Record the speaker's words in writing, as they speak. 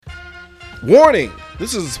Warning!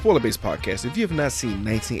 This is a spoiler-based podcast. If you have not seen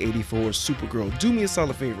 1984 Supergirl, do me a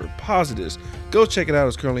solid favor. Pause this. Go check it out.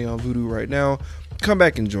 It's currently on Vudu right now. Come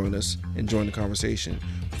back and join us and join the conversation.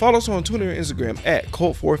 Follow us on Twitter and Instagram at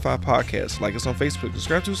Cult45 Podcast. Like us on Facebook.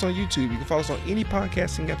 Subscribe to us on YouTube. You can follow us on any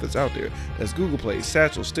podcasting app that's out there. That's Google Play,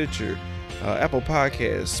 Satchel, Stitcher, Apple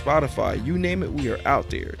Podcasts, Spotify. You name it, we are out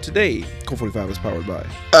there. Today, Cult45 is powered by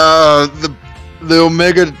the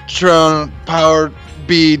Omegatron powered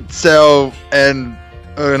bead cell and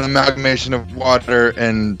an amalgamation of water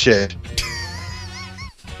and shit.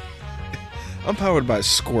 I'm powered by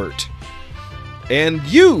Squirt. And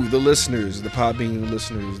you, the listeners, the Podbean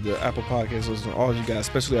listeners, the Apple Podcast listeners, all of you guys,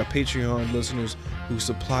 especially our Patreon listeners who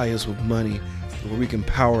supply us with money where we can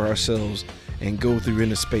power ourselves and go through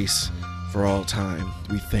inner space for all time.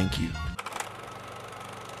 We thank you.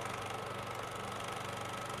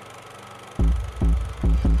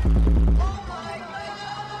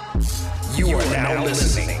 You are now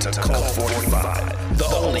listening to Cult 45, the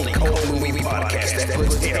only cult movie podcast that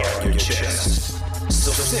puts air on your chest.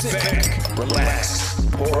 So sit back, relax,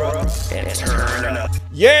 pour up, and turn up.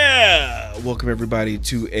 Yeah! Welcome everybody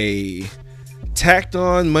to a tacked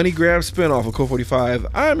on money grab spinoff of Cult 45.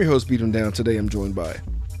 I'm your host, Beat 'em Down. Today I'm joined by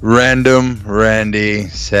Random Randy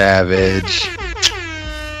Savage.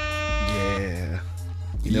 Yeah.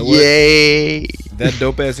 You know what? Yay! That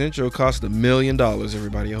dope ass intro cost $1 million,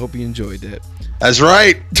 everybody. I hope you enjoyed that. That's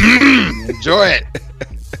right. Enjoy it.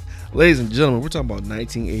 Ladies and gentlemen, we're talking about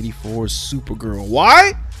 1984 Supergirl.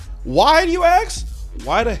 Why? Why do you ask?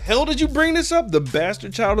 Why the hell did you bring this up? The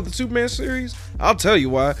bastard child of the Superman series? I'll tell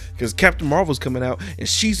you why. Because Captain Marvel's coming out, and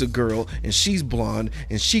she's a girl, and she's blonde,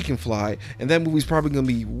 and she can fly, and that movie's probably going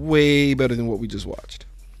to be way better than what we just watched.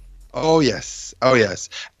 Oh, yes. Oh, yes.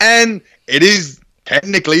 And it is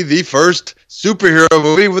technically the first superhero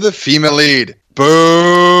movie with a female lead.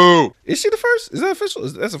 Boo! Is she the first? Is that official?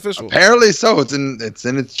 That's official. Apparently so. It's in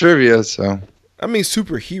its trivia, so. I mean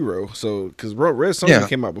superhero, so because Red Sonja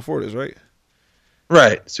came out before this, right?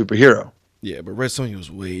 Right, superhero. Yeah, but Red Sonja was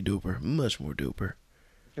way doper, much more doper.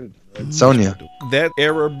 Sonya. That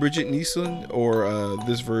era Bridget Nielsen or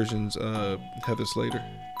this version's Heather Slater?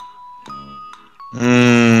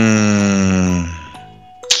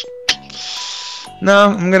 No,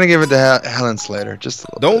 I'm gonna give it to Helen Slater. Just a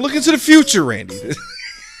little Don't bit. look into the future, Randy.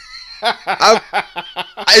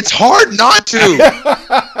 It's hard not to.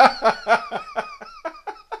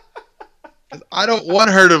 I don't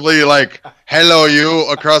want her to be like, hello you,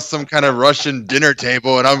 across some kind of Russian dinner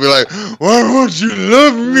table, and I'll be like, why won't you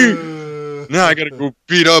love me? Now I gotta go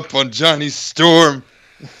beat up on Johnny Storm.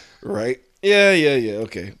 Right? Yeah.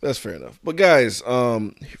 Okay, that's fair enough. But guys,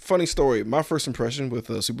 funny story. My first impression with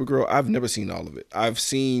Supergirl, I've never seen all of it. I've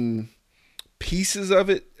seen pieces of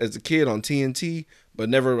it as a kid on TNT, but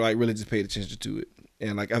never like really just paid attention to it.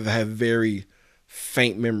 And like I've had very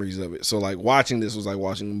faint memories of it. So like watching this was like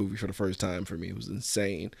watching the movie for the first time for me. It was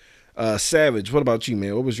insane. Savage, what about you,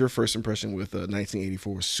 man? What was your first impression with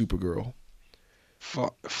 1984 Supergirl?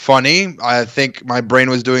 Funny. I think my brain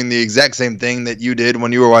was doing the exact same thing that you did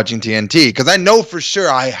when you were watching TNT, because I know for sure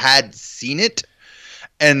I had seen it,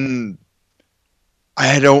 and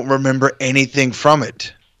I don't remember anything from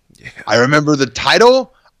it. Yeah. I remember the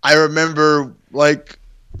title. I remember like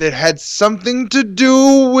it had something to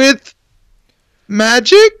do with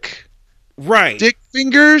magic, right? Dick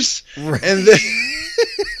fingers, right. And then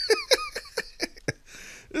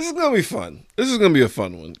this is gonna be fun. This is gonna be a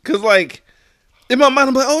fun one, cause like in my mind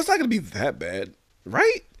I'm like, oh, it's not gonna be that bad,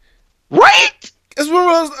 right? Right. It's one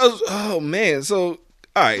of those. Oh man. So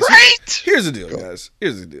all right. Right. So here's the deal, guys.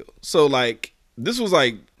 Here's the deal. So like this was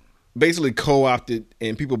like basically co-opted,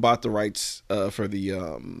 and people bought the rights for the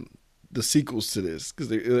sequels to this because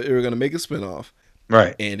they were gonna make a spinoff.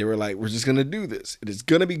 Right. And they were like, we're just going to do this. It is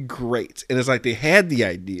going to be great. And it's like they had the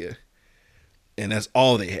idea, and that's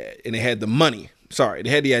all they had. And they had the money. Sorry. They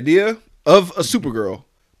had the idea of a Supergirl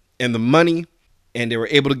and the money, and they were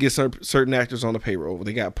able to get certain actors on the payroll.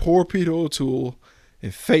 They got poor Peter O'Toole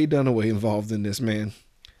and Faye Dunaway involved in this, man.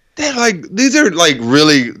 They're like, these are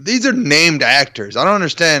named actors. I don't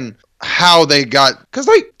understand how they got, because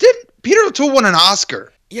like, didn't Peter O'Toole won an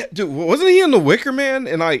Oscar? Yeah, dude, wasn't he in The Wicker Man?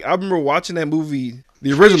 And like, I remember watching that movie,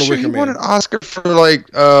 the original Wicker Man. He won an Oscar for like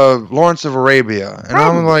Lawrence of Arabia, and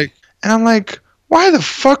Probably. I'm like, why the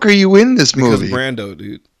fuck are you in this movie? Because Brando,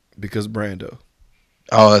 dude. Because Brando.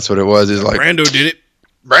 Oh, that's what it was. It's like Brando did it.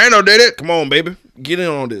 Brando did it. Come on, baby, get in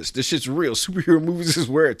on this. This shit's real. Superhero movies is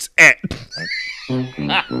where it's at.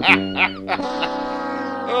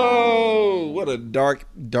 Oh, what a dark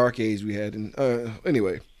age we had. And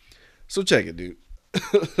anyway, so check it, dude.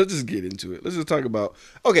 let's just get into it. Let's just talk about.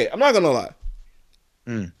 Okay, I'm not gonna lie.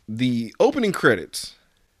 The opening credits,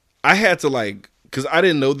 I had to because I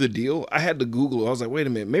didn't know the deal. I had to Google. I was like, wait a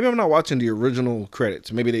minute, maybe I'm not watching the original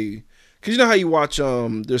credits. Maybe because you know how you watch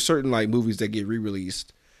there's certain movies that get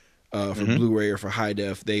re-released for Blu-ray or for high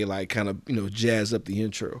def. They kind of jazz up the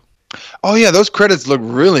intro. Oh yeah, those credits look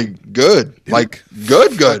really good. Good.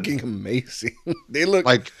 Fucking amazing. They look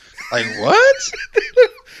like what?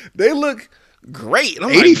 They look great.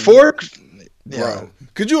 84. Bro,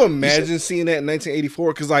 could you imagine seeing that in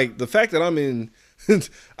 1984? Because the fact that I'm in,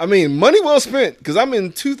 I mean, money well spent. Because I'm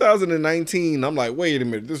in 2019. I'm like, wait a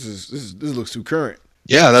minute, this looks too current.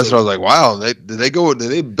 Yeah, that's what I was like. Wow, did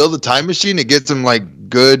they build a time machine to get some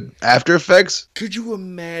good After Effects? Could you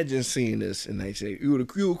imagine seeing this in 1980?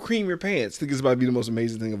 You would cream your pants. Think it's about to be the most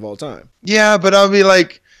amazing thing of all time. Yeah, but I'll be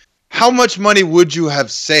like, how much money would you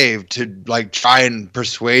have saved to try and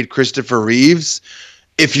persuade Christopher Reeves?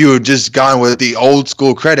 If you had just gone with the old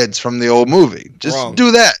school credits from the old movie, just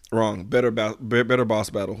do that. Wrong. Better boss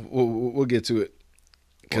battle. We'll get to it.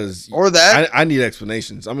 Or that. I need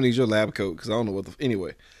explanations. I'm gonna need your lab coat because I don't know what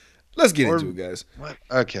anyway. Let's get into it, guys. What?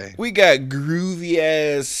 Okay. We got groovy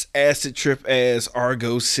ass, acid trip ass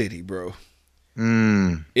Argo City, bro.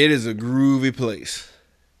 It is a groovy place.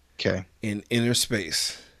 Okay. In inner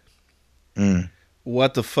space.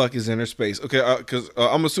 What the fuck is inner space? Okay, because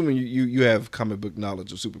I'm assuming you have comic book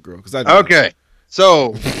knowledge of Supergirl. Because I do. Okay,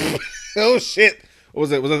 so oh shit, what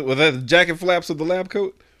was that? Was that the jacket flaps of the lab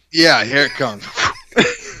coat? Yeah, here it comes.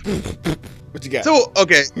 What you got? So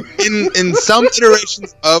okay, in some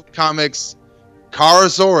iterations of comics, Kara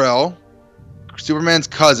Zor-El, Superman's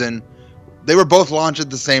cousin, they were both launched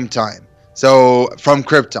at the same time. So from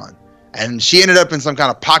Krypton, and she ended up in some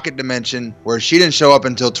kind of pocket dimension where she didn't show up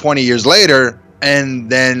until 20 years later. And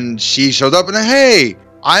then she shows up and hey,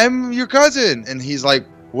 I'm your cousin. And he's like,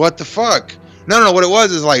 what the fuck? No. What it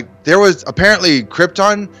was is there was apparently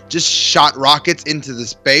Krypton just shot rockets into the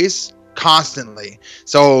space constantly.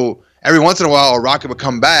 So every once in a while, a rocket would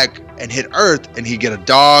come back and hit Earth and he'd get a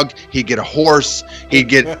dog, he'd get a horse, he'd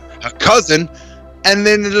get a cousin. And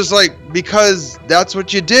then just because that's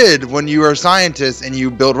what you did when you were a scientist and you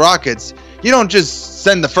build rockets. You don't just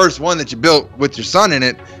send the first one that you built with your son in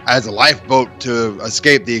it as a lifeboat to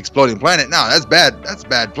escape the exploding planet. No, that's bad. That's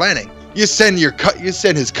bad planning. You send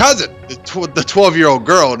his cousin, the 12-year-old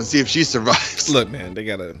girl, to see if she survives. Look, man, they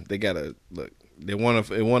gotta look. They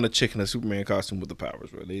want a chick in a Superman costume with the powers,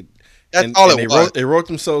 bro. They wrote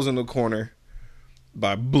themselves in the corner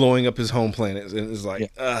by blowing up his home planet. And it's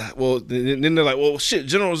then they're like, well, shit,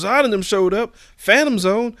 General Zod and them showed up. Phantom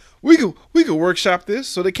Zone. We could workshop this.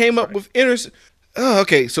 So they came up with inner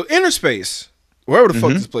space. Wherever the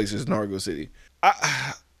fuck this place is in Argo City.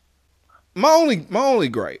 My only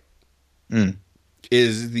gripe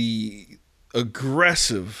is the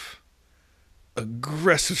aggressive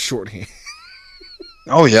shorthand.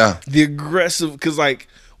 Oh yeah. The aggressive, because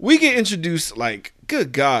we get introduced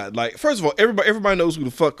good God, first of all, everybody knows who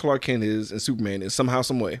the fuck Clark Kent is and Superman is somehow,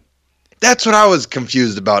 some way. That's what I was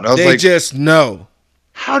confused about. I was they just know.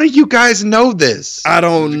 How do you guys know this? I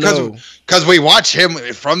don't know. Because we watch him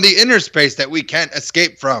from the inner space that we can't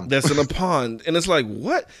escape from. That's in a pond. And it's like,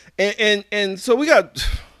 what? And so we got,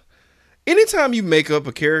 anytime you make up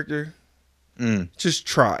a character, just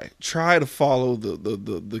try to follow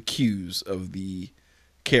the cues of the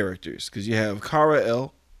characters. Because you have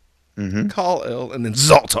Kal-El, Kal-El, and then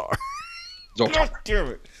Zoltar. God damn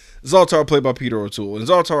it. Zoltar played by Peter O'Toole. And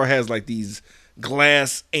Zoltar has these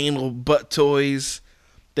glass anal butt toys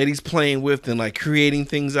that he's playing with and creating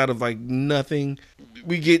things out of nothing.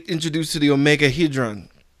 We get introduced to the Omega Hedron,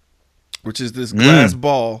 which is this glass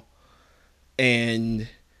ball, and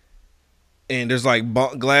there's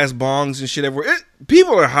glass bongs and shit everywhere.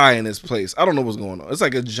 People are high in this place. I don't know what's going on. It's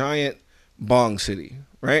like a giant bong city,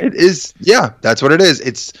 right? It is. Yeah, that's what it is.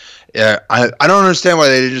 It's. I don't understand why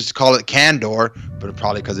they didn't just call it Kandor, but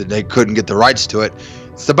probably because they couldn't get the rights to it.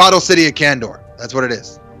 It's the bottle city of Kandor. That's what it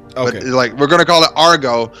is. Okay. But we're gonna call it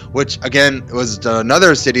Argo, which again was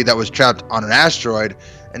another city that was trapped on an asteroid.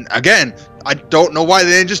 And again, I don't know why they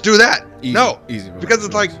didn't just do that. Easy, bro. Because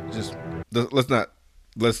it's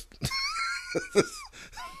let's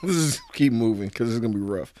just keep moving because it's gonna be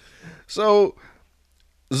rough. So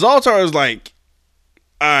Zoltar is all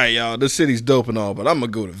right, y'all, this city's dope and all, but I'm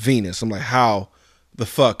gonna go to Venus. I'm like, how the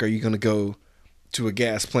fuck are you gonna go to a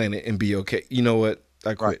gas planet and be okay? You know what?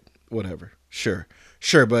 I quit. Right. Whatever.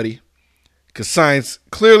 Sure, buddy. Because science,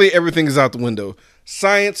 clearly everything is out the window.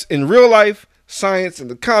 Science in real life, science in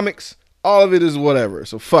the comics, all of it is whatever.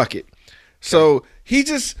 So fuck it. So he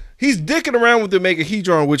He's dicking around with the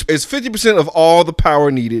Omegahedron, which is 50% of all the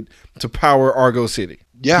power needed to power Argo City.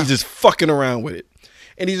 Yeah. He's just fucking around with it.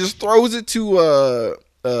 And he just throws it to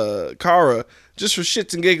Kara just for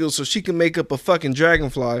shits and giggles so she can make up a fucking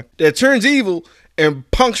dragonfly that turns evil and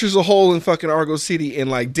punctures a hole in fucking Argo City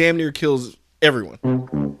and like damn near kills everyone.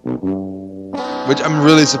 Which I'm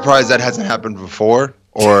really surprised that hasn't happened before.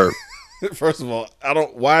 Or First of all, I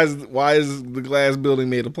don't. Why is the glass building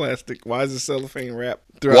made of plastic? Why is the cellophane wrapped?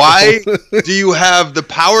 why do you have the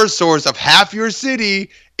power source of half your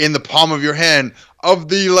city in the palm of your hand? Of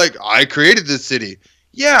the like, I created this city.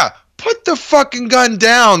 Yeah, put the fucking gun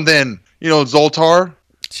down, then. Zoltar.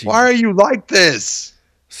 Jeez. Why are you like this?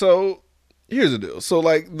 So here's the deal. So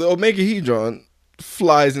like the Omegahedron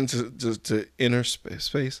flies into inner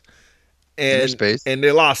space. And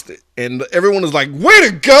they lost it. And everyone was like, way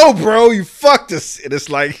to go, bro. You fucked us. And it's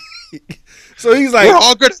like, so he's like, we're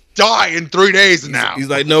all going to die in 3 days now. He's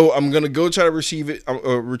like, no, I'm going to go try to retrieve it.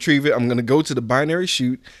 I'm going to go to the binary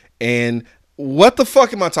chute. And what the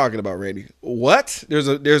fuck am I talking about, Randy? What? There's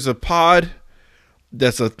a pod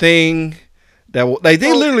that's a thing that will, like,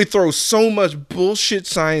 they literally throw so much bullshit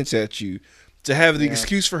science at you to have the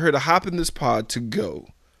excuse for her to hop in this pod to go.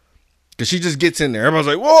 Because she just gets in there.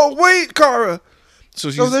 Everybody's like, whoa, wait, Kara.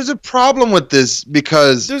 So there's a problem with this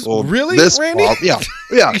because... really, this Randy?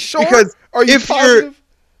 Yeah. Sure? Because are you positive?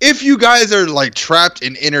 If you guys are like trapped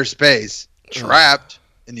in inner space,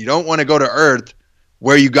 and you don't want to go to Earth,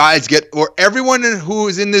 where you guys where everyone who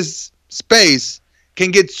is in this space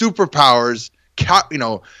can get superpowers,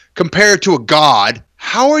 compared to a god,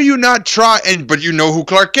 how are you not trying... But you know who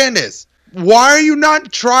Clark Kent is. Why are you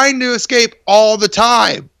not trying to escape all the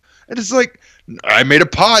time? And it's like, I made a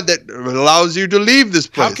pod that allows you to leave this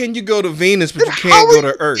place. How can you go to Venus, but you can't go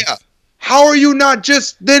to Earth? Yeah. How are you not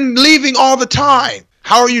just then leaving all the time?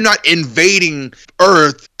 How are you not invading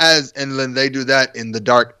Earth and then they do that in the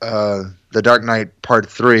Dark Knight Part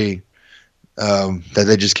 3 that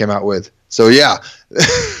they just came out with. So yeah.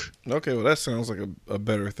 Okay, well that sounds like a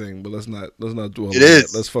better thing, but let's not dwell on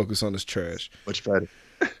that. Let's focus on this trash. Much better.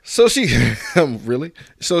 So really?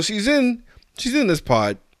 So she's in this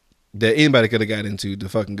pod that anybody could have got into to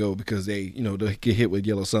fucking go because they get hit with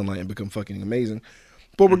yellow sunlight and become fucking amazing.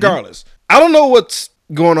 But regardless, I don't know what's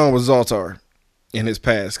going on with Zoltar in his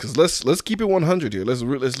past, because let's keep it 100 here.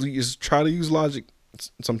 Let's try to use logic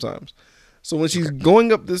sometimes. So when she's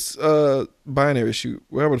going up this binary chute,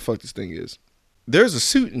 wherever the fuck this thing is, there's a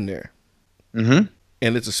suit in there. Mm-hmm.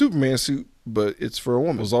 And it's a Superman suit, but it's for a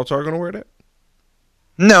woman. Was Zoltar gonna wear that?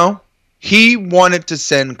 No. He wanted to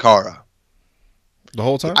send Kara. The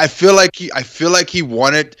whole time? I feel like he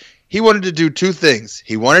wanted to do two things.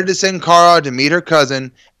 He wanted to send Kara to meet her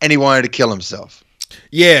cousin, and he wanted to kill himself.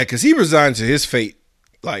 Yeah, because he resigned to his fate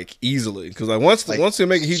like easily. Because like once the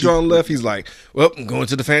Omegahedron left, he's like, "Well, I'm going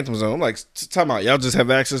to the Phantom Zone." I'm like, "Time out, y'all just have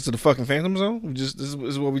access to the fucking Phantom Zone? This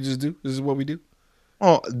is what we just do. This is what we do."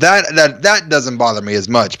 Oh, that doesn't bother me as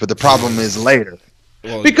much, but the problem is later.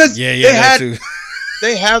 Well, because they have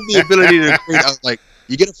the ability to create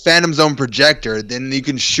you get a Phantom Zone projector, then you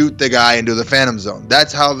can shoot the guy into the Phantom Zone.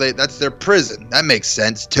 That's their prison. That makes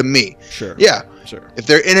sense to me. Sure. Yeah. Sure. If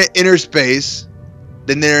they're in an inner space,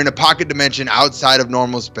 then they're in a pocket dimension outside of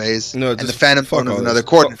normal space, and the Phantom Zone is another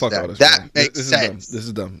coordinate. That makes sense. This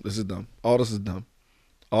is dumb. All this is dumb.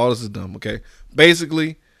 Okay.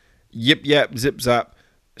 Basically, yip yap zip zop.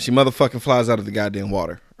 She motherfucking flies out of the goddamn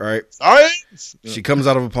water. All right. Science. She comes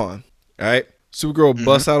out of a pond. All right. Supergirl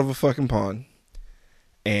busts out of a fucking pond.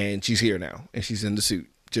 And she's here now, and she's in the suit.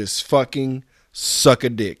 Just fucking suck a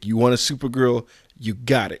dick. You want a Supergirl? You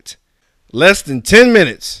got it. Less than 10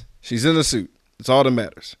 minutes, she's in the suit. That's all that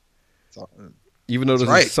matters. Even though this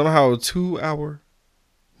is somehow a 2-hour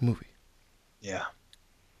movie. Yeah.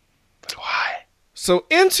 But why? So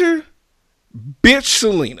enter bitch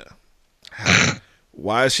Selena.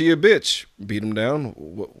 Why is she a bitch? Beat him down?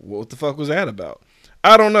 What the fuck was that about?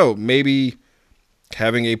 I don't know. Maybe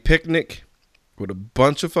having a picnic with a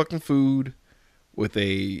bunch of fucking food, with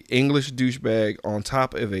a English douchebag on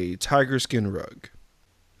top of a tiger skin rug.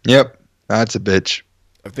 Yep, that's a bitch.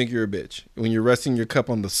 I think you're a bitch when you're resting your cup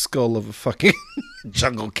on the skull of a fucking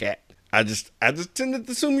jungle cat. I just tended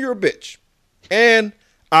to assume you're a bitch, and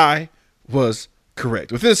I was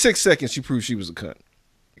correct. Within 6 seconds, she proved she was a cunt.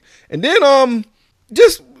 And then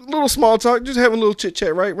just a little small talk, just having a little chit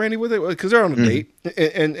chat, right, Randy? With it, because they're on a date,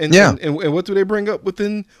 and what do they bring up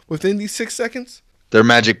within these 6 seconds? Their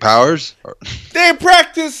magic powers. They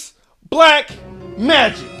practice black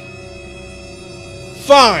magic.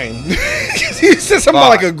 Fine. He said something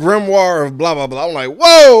like a grimoire of blah blah blah. I'm like,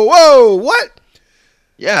 whoa, what?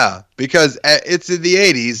 Yeah, because it's in the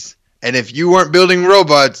 80s, and if you weren't building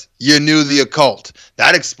robots, you knew the occult.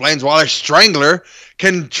 That explains why a strangler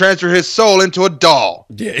can transfer his soul into a doll.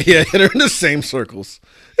 Yeah, they're in the same circles.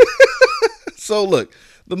 So look,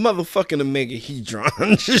 the motherfucking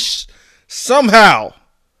Omegahedron just somehow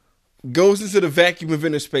goes into the vacuum of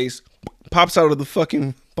inner space, pops out of the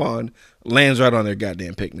fucking pond, lands right on their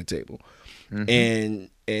goddamn picnic table. Mm-hmm.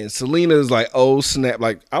 And Selena's like, oh snap,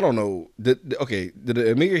 like, I don't know. Did the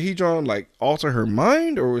Omegahedron like alter her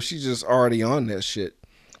mind, or was she just already on that shit?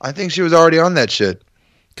 I think she was already on that shit.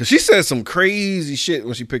 Cause she said some crazy shit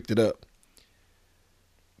when she picked it up.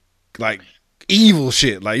 Like evil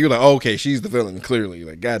shit. Like you're like, oh, okay, she's the villain, clearly.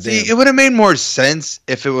 Like, goddamn. See, it would have made more sense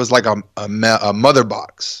if it was like a mother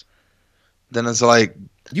box. Then it's like,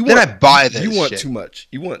 I buy this. You want shit. too much.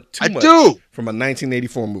 You want too I much do. From a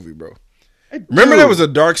 1984 movie, bro. Remember there was a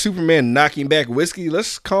dark Superman knocking back whiskey?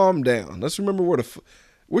 Let's calm down. Let's remember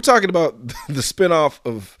we're talking about the spinoff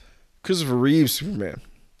of Christopher Reeve's Superman.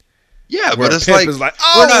 Yeah, Where but it's Pip is like,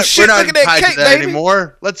 oh shit, look at that tied cake, to that baby.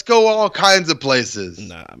 anymore. Let's go all kinds of places.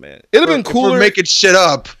 Nah, man. It'd have been cooler. We're making shit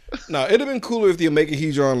up. No, it'd have been cooler if the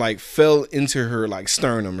Omegahedron like fell into her like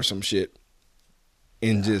sternum or some shit,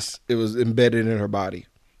 and just it was embedded in her body.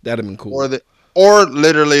 That'd have been cool. Or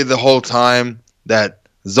literally the whole time that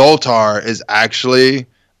Zoltar is actually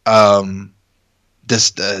Desan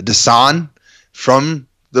from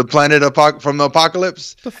the planet from the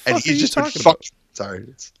apocalypse, The fuck and are he's you just talking about?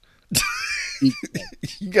 Sorry.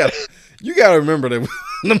 You gotta remember that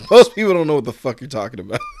most people don't know what the fuck you're talking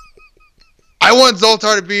about. I want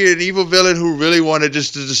Zoltar to be an evil villain who really wanted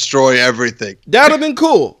just to destroy everything. That'd have been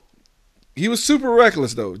cool. He was super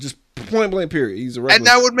reckless though, just point blank period. He's a reckless. And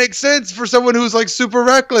that would make sense for someone who's like super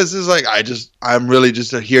reckless. Is like, I'm really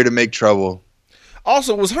just here to make trouble.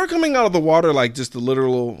 Also, was her coming out of the water like just the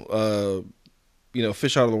literal,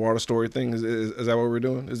 fish out of the water story thing? Is that what we're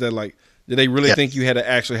doing? Is that like, did they really think you had to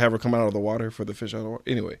actually have her come out of the water for the fish out of the water?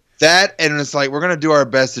 Anyway, that, and it's like, we're gonna do our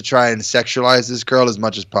best to try and sexualize this girl as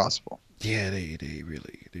much as possible. Yeah, they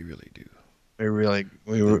really do. We really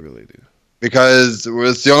do. Because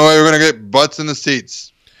it's the only way we're gonna get butts in the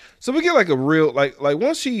seats. So we get like a real like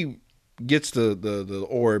once she gets the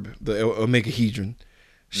orb, the Omegahedron,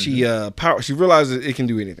 she she realizes it can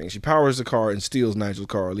do anything. She powers the car and steals Nigel's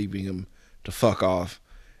car, leaving him to fuck off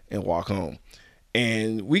and walk home.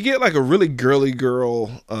 And we get like a really girly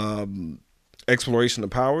girl exploration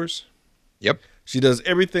of powers. Yep. She does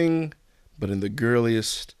everything, but in the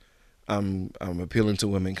girliest, I'm appealing to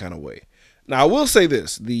women kind of way. Now I will say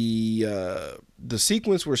this: the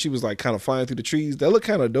sequence where she was like kind of flying through the trees, that looked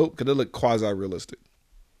kind of dope because it looked quasi realistic.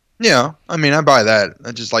 Yeah, I mean, I buy that.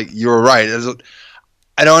 I just like, you're right.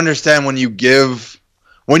 I don't understand when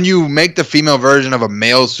you make the female version of a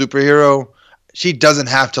male superhero, she doesn't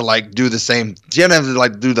have to like do the same. She doesn't have to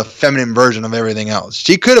like do the feminine version of everything else.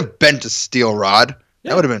 She could have bent a steel rod. Yeah.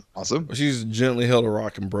 That would have been awesome. She's gently held a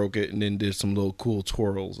rock and broke it, and then did some little cool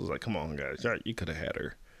twirls. It was like, come on, guys, you could have had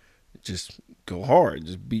her just go hard,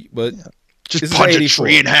 just beat, but just punch a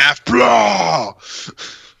tree in half. Blah.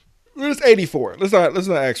 It's 84. Let's not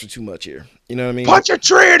ask for too much here. You know what I mean? Punch a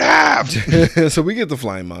tree in half. So we get the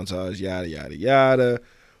flying montage, yada yada yada.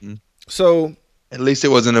 Mm-hmm. So at least it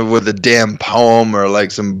wasn't with a damn poem or like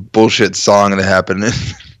some bullshit song that happened.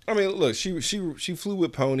 I mean, look, she flew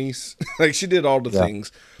with ponies. Like, she did all the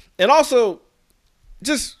things. And also,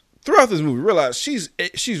 just throughout this movie, realize she's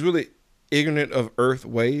really ignorant of Earth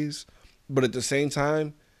ways, but at the same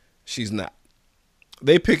time, she's not.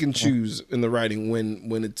 They pick and choose in the writing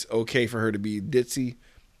when it's okay for her to be ditzy,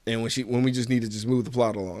 and when we just need to just move the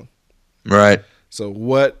plot along. Right. So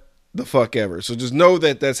what the fuck ever. So just know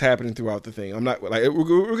that that's happening throughout the thing. I'm not like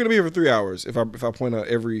we're gonna be here for 3 hours if I point out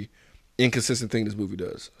every inconsistent thing this movie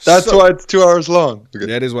does. That's why it's 2 hours long. Okay.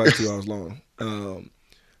 That is why it's 2 hours long.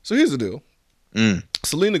 So here's the deal.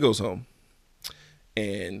 Selena goes home,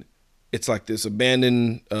 and it's like this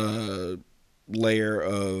abandoned layer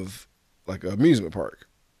of like an amusement park.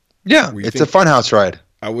 Yeah, it's a funhouse ride.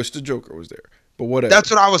 I wish the Joker was there, but whatever.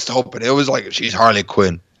 That's what I was hoping. It was like, she's Harley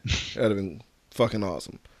Quinn. That'd have been fucking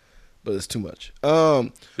awesome, but it's too much.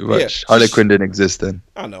 Too much. Yeah. Harley Quinn didn't exist then.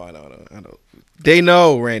 I know. They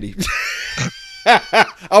know, Randy.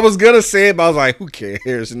 I was gonna say it, but I was like, who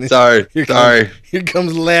cares? And then here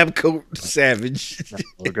comes Lab Coat Savage.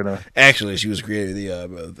 We're gonna. Actually, she was created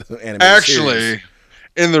the animated series.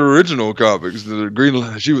 In the original comics, the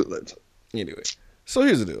Green she was. Anyway, so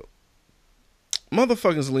here's the deal.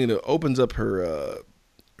 Motherfucking Selena opens up her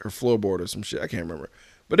floorboard or some shit. I can't remember.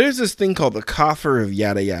 But there's this thing called the coffer of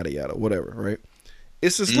yada yada yada, whatever, right?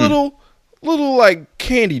 It's this little like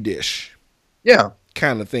candy dish. Yeah.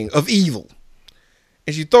 kind of thing of evil.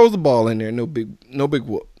 And she throws the ball in there, no big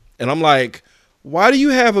whoop. And I'm like, why do you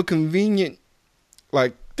have a convenient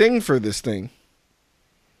like thing for this thing?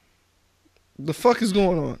 The fuck is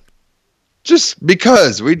going on? Just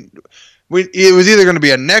because it was either going to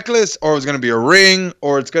be a necklace, or it was going to be a ring,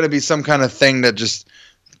 or it's going to be some kind of thing that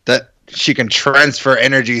she can transfer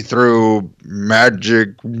energy through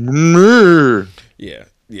magic. Yeah.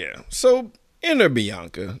 So enter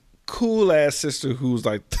Bianca, cool ass sister who's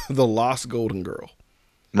like the lost golden girl.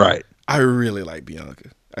 Right. I really like Bianca.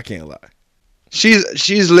 I can't lie.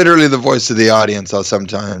 She's literally the voice of the audience.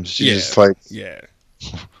 Sometimes she's just like,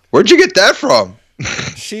 where'd you get that from?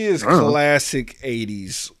 She is classic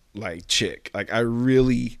 80s like chick. Like I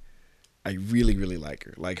really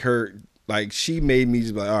like her. Like she made me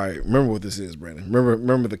just be like, all right, remember what this is, Brandon.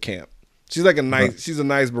 Remember the camp. She's like she's a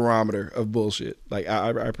nice barometer of bullshit. Like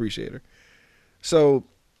I appreciate her. So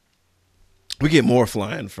we get more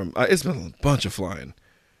flying from. It's been a bunch of flying.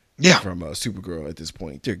 Yeah. From Supergirl at this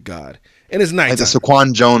point. Dear God. And it's nighttime. Like the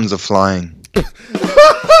Saquon Jones of flying.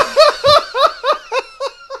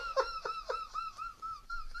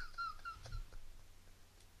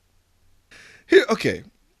 Here, okay.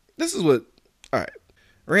 This is what. All right.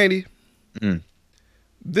 Randy.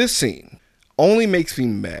 This scene only makes me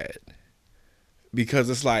mad because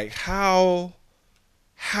it's like, how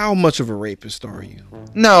much of a rapist are you?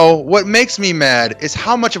 No, what makes me mad is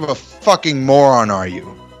how much of a fucking moron are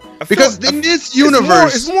you? Because in this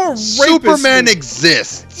universe, it's more Superman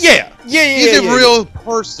exists. Yeah. He's a real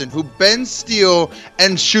person who bends steel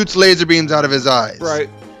and shoots laser beams out of his eyes. Right.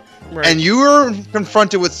 And you are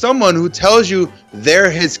confronted with someone who tells you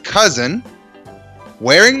they're his cousin,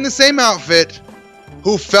 wearing the same outfit,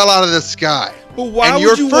 who fell out of the sky. But why and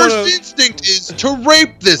would your first instinct is to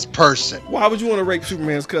rape this person. Why would you want to rape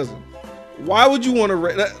Superman's cousin? Why would you want to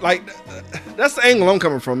rape? Like, that's the angle I'm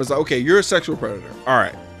coming from. It's like, okay, you're a sexual predator. All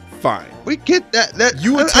right, fine. We get that. That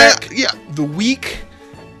you attack the weak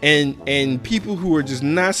and people who are just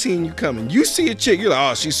not seeing you coming. You see a chick, you're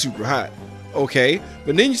like, oh, she's super hot. Okay,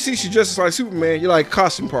 but then you see she dresses like Superman. You're like,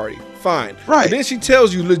 costume party. Fine. Right. And then she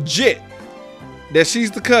tells you legit that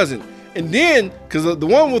she's the cousin. And then, because the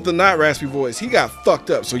one with the not raspy voice, he got fucked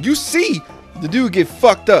up. So you see the dude get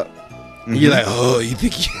fucked up. And you're like, oh, you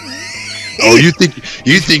think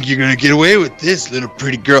you think you're gonna get away with this, little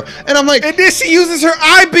pretty girl? And I'm like, and then she uses her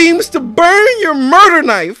eye beams to burn your murder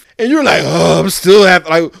knife, and you're like, oh, I'm still happy.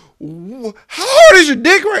 Like, how hard is your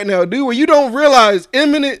dick right now, dude? Where you don't realize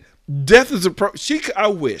imminent death is I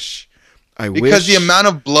wish. Because the amount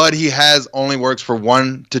of blood he has only works for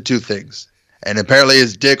 1 to 2 things. And apparently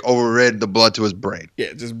his dick overrid the blood to his brain.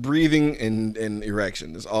 Yeah, just breathing and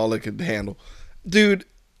erection is all it could handle. Dude,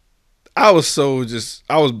 I was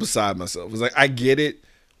beside myself. It was like, I get it.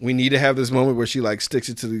 We need to have this moment where she like sticks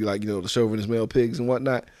it to the, like, you know, the chauvinist male pigs and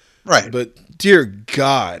whatnot. Right. But dear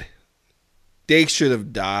God, they should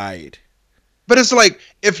have died. But it's like,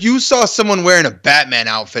 if you saw someone wearing a Batman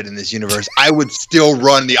outfit in this universe, I would still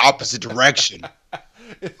run the opposite direction.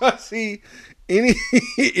 If I see any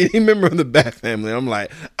member of the Bat family, I'm like,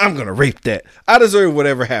 I'm gonna rape that. I deserve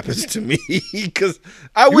whatever happens to me because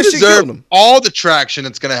I wish you killed him. All the traction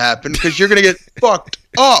that's gonna happen because you're gonna get fucked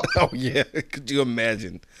up. Oh yeah, could you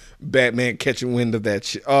imagine Batman catching wind of that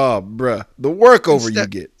shit? Oh, bruh, the workover you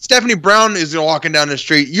get. Stephanie Brown is walking down the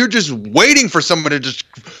street. You're just waiting for someone to just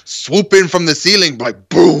swoop in from the ceiling, like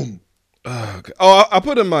boom. Oh, I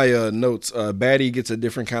put in my notes. Batty gets a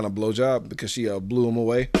different kind of blowjob because she blew him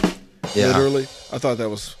away. Yeah. Literally, I thought that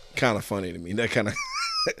was kind of funny to me. That kind of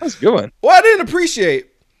that's a good one. What I didn't appreciate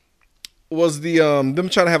was the them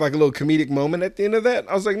trying to have like a little comedic moment at the end of that.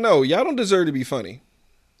 I was like, no, y'all don't deserve to be funny.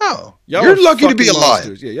 No, you're lucky to be alive.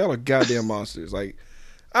 Monsters. Yeah, y'all are goddamn monsters. Like,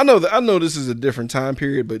 I know this is a different time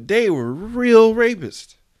period, but they were real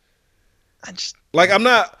rapists.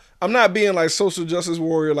 I'm not being like social justice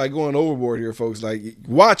warrior, like going overboard here, folks. Like,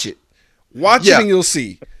 watch it and you'll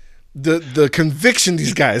see. The conviction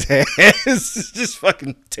these guys have is just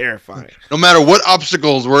fucking terrifying. No matter what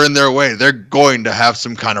obstacles were in their way, they're going to have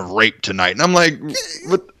some kind of rape tonight. And I'm like,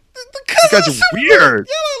 what? You guys are weird.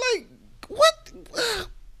 Yeah, like, what?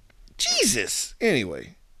 Jesus.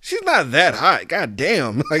 Anyway, she's not that hot. God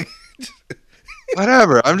damn. Like,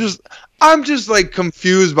 whatever. I'm just like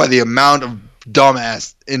confused by the amount of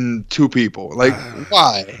dumbass in 2 people. Like,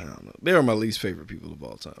 why? I don't know. They are my least favorite people of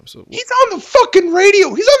all time. So he's on the fucking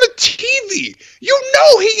radio. He's on the TV. You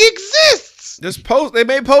know he exists. They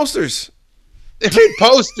made posters. They made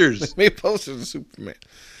posters. They made posters of Superman.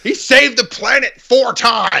 He saved the planet 4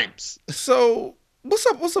 times. So what's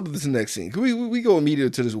up with this next scene? We go immediately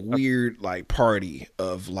to this weird like party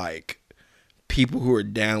of like people who are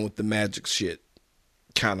down with the magic shit,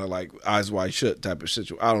 kind of like Eyes Wide Shut type of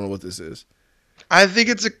situation. I don't know what this is. I think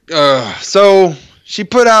it's a so she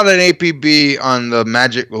put out an APB on the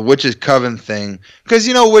magic witches coven thing because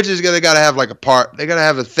witches they gotta have like they gotta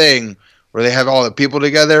have a thing where they have all the people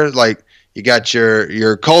together. Like you got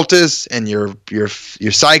your cultists and your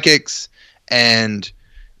psychics and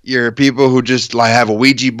your people who just like have a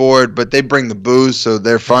Ouija board, but they bring the booze, so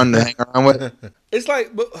they're fun to hang around with. It's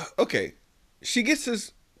like, okay, she gets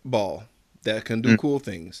this ball that can do cool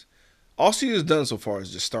things. All she has done so far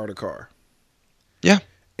is just start a car. Yeah.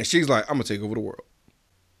 And she's like, I'm going to take over the world.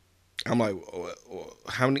 I'm like,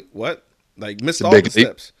 how many, what? Like, missed all the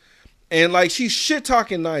steps. And, like, she's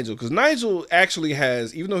shit-talking Nigel, because Nigel actually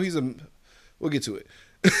has, even though we'll get to it.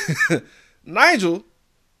 Nigel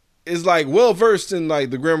is, like, well-versed in,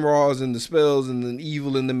 like, the grimoires and the spells and the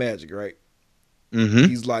evil and the magic, right? Mm-hmm.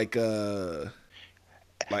 He's like Aleister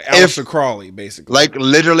Crowley, basically. Like,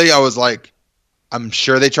 literally, I was like, I'm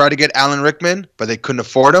sure they tried to get Alan Rickman, but they couldn't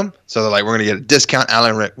afford him. So they're like, we're going to get a discount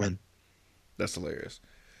Alan Rickman. That's hilarious.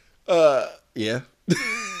 Yeah.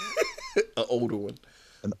 An older one.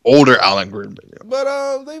 An older Alan Rickman. Yeah.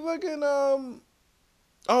 But they fucking oh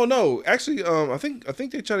no, actually I think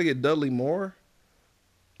they tried to get Dudley Moore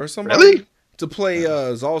or somebody really? To play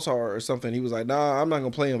Zoltar or something. He was like, nah, I'm not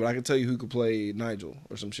going to play him, but I can tell you who could play Nigel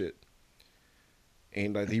or some shit.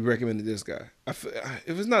 And like he recommended this guy. If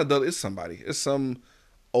it's not Dudley, it's somebody. It's some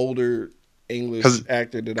older English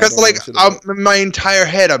actor that because like in my entire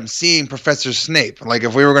head, I'm seeing Professor Snape. Like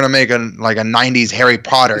if we were gonna make a '90s Harry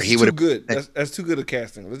Potter, he would have good. That's too good a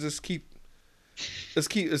casting. Let's keep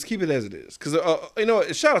it as it is. Because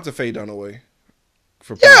shout out to Faye Dunaway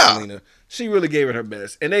for playing Selena. She really gave it her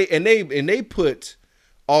best, and they put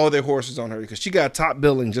all their horses on her because she got top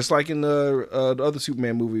billing, just like in the other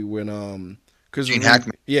Superman movie when Gene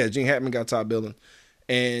Hackman. Yeah, Gene Hackman got top billing.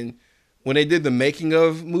 And when they did the making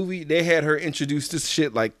of movie, they had her introduce this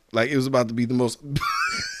shit like it was about to be the most.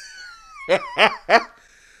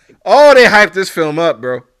 Oh, they hyped this film up,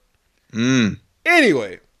 bro.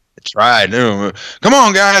 Anyway. I tried. Come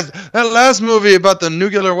on, guys. That last movie about the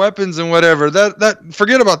nuclear weapons and whatever, that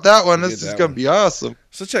forget about that one. This is going to be awesome.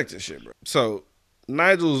 So check this shit, bro. So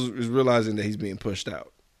Nigel is realizing that he's being pushed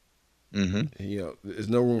out. Mm-hmm. There's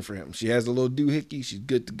no room for him. She has a little doohickey. She's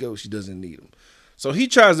good to go. She doesn't need him. So he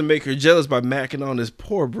tries to make her jealous by macking on this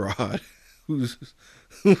poor broad who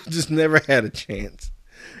just never had a chance.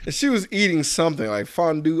 And she was eating something like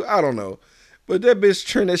fondue. I don't know. But that bitch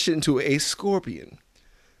turned that shit into a scorpion.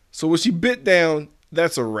 So when she bit down,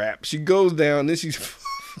 that's a wrap. She goes down, then she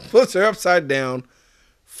puts her upside down,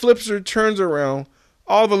 flips her, turns around.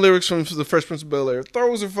 All the lyrics from The Fresh Prince of Bel-Air,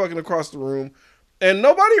 throws her fucking across the room. And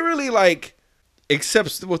nobody really,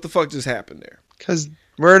 accepts what the fuck just happened there. Because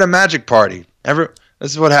we're at a magic party. This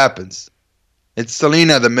is what happens. It's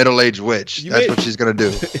Selena, the middle-aged witch. That's what she's going to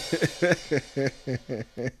do.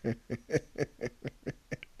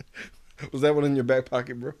 Was that one in your back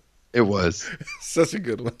pocket, bro? It was. Such a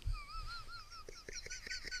good one.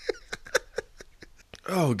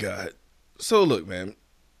 Oh, God. So, look, man.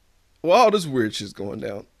 While all this weird shit's going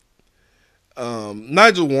down,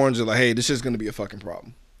 Nigel warns you, like, hey, this shit's going to be a fucking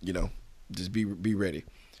problem. Just be ready.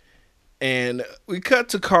 And we cut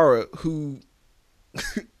to Kara, who,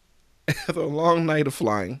 after a long night of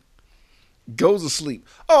flying, goes to sleep.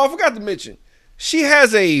 Oh, I forgot to mention, she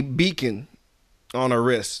has a beacon on her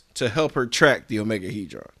wrist to help her track the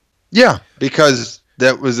Omegahedron. Yeah, because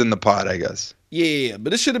that was in the pod, I guess. Yeah,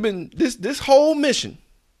 but it should have been this whole mission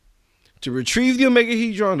to retrieve the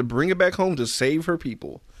Omegahedron, to bring it back home, to save her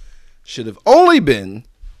people, should have only been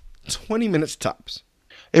 20 minutes tops.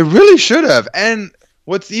 It really should have. And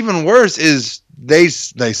what's even worse is they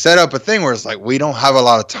set up a thing where it's like, we don't have a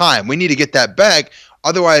lot of time. We need to get that back.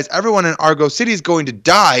 Otherwise, everyone in Argo City is going to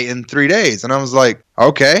die in 3 days. And I was like,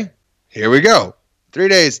 okay, here we go. 3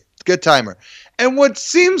 days, good timer. And what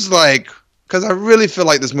seems like, because I really feel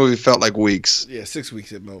like this movie felt like weeks. Yeah, 6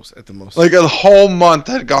 weeks at the most. Like a whole month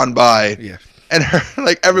had gone by. Yeah. And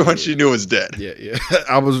everyone she knew was dead. Yeah.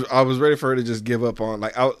 I was ready for her to just give up on,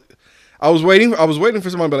 I was waiting for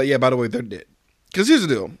someone to be like, yeah, by the way, they're dead. Because here's the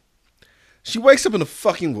deal. She wakes up in the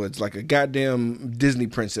fucking woods like a goddamn Disney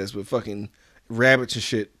princess with fucking rabbits and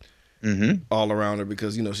shit all around her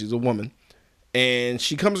because, she's a woman. And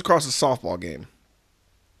she comes across a softball game.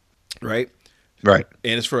 Right? Right.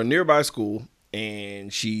 And it's for a nearby school.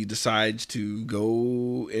 And she decides to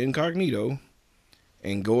go incognito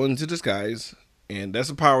and go into disguise. And that's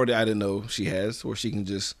a power that I didn't know she has, where she can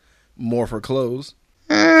just morph her clothes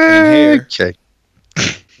and hair. Okay.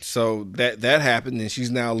 So that happened, and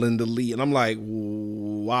she's now Linda Lee. And I'm like,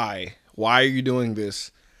 why? why are you doing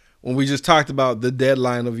this when we just talked about the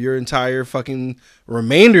deadline of your entire fucking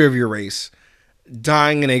remainder of your race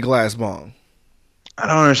dying in a glass bong? I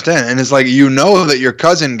don't understand. And it's like, you know that your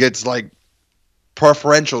cousin gets like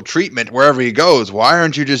preferential treatment wherever he goes. Why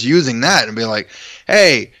aren't you just using that and be like,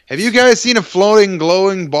 hey, have you guys seen a floating,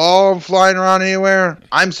 glowing ball flying around anywhere?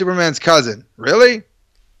 I'm Superman's cousin. Really?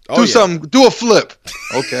 Do something. Do a flip.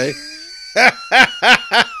 Okay.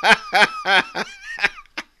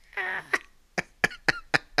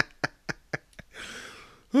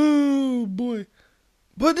 Oh boy.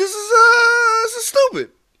 But this is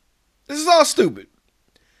stupid. This is all stupid.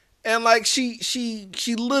 And like she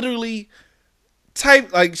literally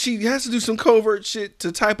type, like, she has to do some covert shit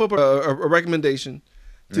to type up a recommendation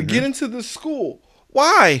to get into the school.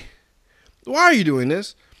 Why are you doing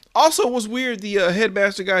this? Also, what's weird, the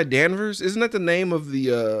headmaster guy, Danvers, isn't that the name of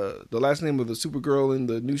the last name of the Supergirl in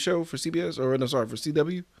the new show for CBS, or no, sorry, for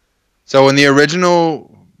CW? So in the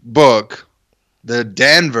original book, the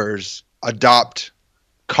Danvers adopt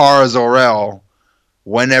Kara Zor-El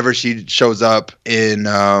whenever she shows up in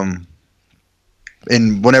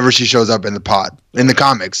whenever she shows up in the pod in the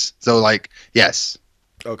comics. So like, yes.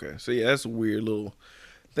 Okay, so yeah, that's a weird little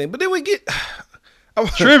thing. But then we get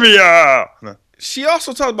Trivia. She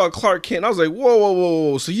also talked about Clark Kent. I was like,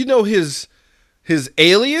 whoa. So you know his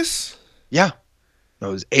alias? Yeah.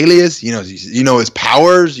 Know his alias. You know his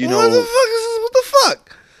powers. You know what the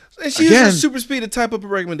fuck? And she used her super speed to type up a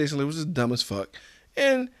recommendation list, which is dumb as fuck.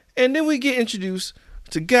 And then we get introduced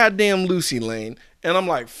to goddamn Lucy Lane, and I'm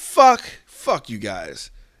like, fuck you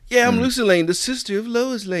guys. Yeah, I'm Lucy Lane, the sister of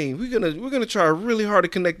Lois Lane. We're gonna try really hard to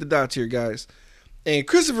connect the dots here, guys. And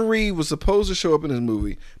Christopher Reeve was supposed to show up in his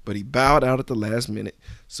movie, but he bowed out at the last minute.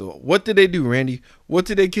 So what did they do, Randy? What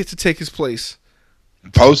did they get to take his place?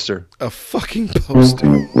 Poster. A fucking poster.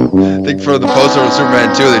 I think for the poster of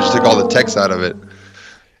Superman 2, they just took all the text out of it.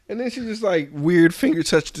 And then she just like weird finger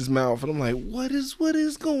touched his mouth, and I'm like, what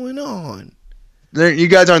is going on? You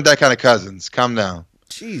guys aren't that kind of cousins. Calm down.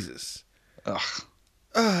 Jesus.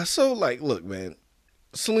 Ugh. So like, look, man,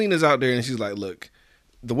 Selena's out there, and she's like, look,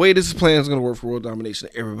 the way this plan is going to work for world domination,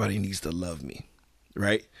 everybody needs to love me,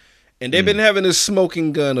 right? And they've been having this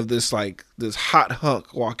smoking gun of this hot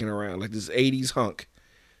hunk walking around, like this 80s hunk,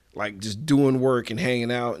 like just doing work and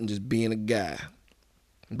hanging out and just being a guy,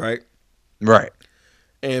 right? Right.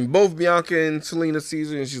 And both Bianca and Selena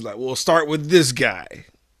sees her, and she's like, well, start with this guy,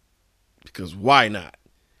 because why not?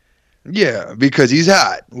 Yeah, because he's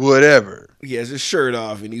hot. Whatever. He has his shirt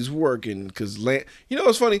off, and he's working, because, you know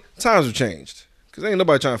what's funny? Times have changed. Because ain't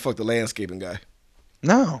nobody trying to fuck the landscaping guy.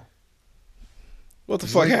 No. What the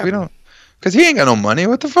fuck happened? We don't. Because he ain't got no money.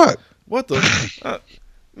 What the fuck? What the?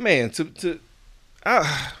 Man,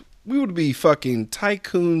 we would be fucking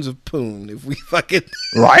tycoons of poon if we fucking.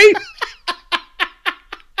 Right?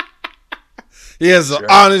 He has an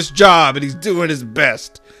honest job and he's doing his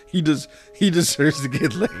best. He deserves to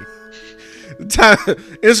get laid.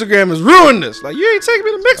 Instagram has ruined this. Like, you ain't taking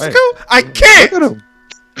me to Mexico? Right. I can't. Look at him.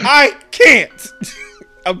 I can't.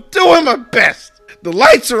 I'm doing my best. The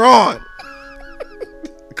lights are on.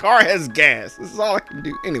 The car has gas. This is all I can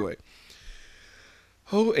do. Anyway.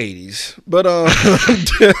 Oh, 80s. But,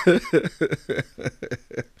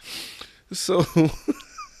 so,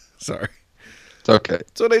 sorry. It's okay.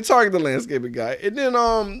 So they target the landscaping guy. And then,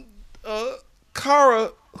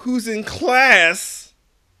 Kara, who's in class,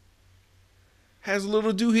 has a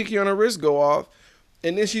little doohickey on her wrist go off.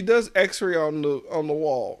 And then she does X-ray on the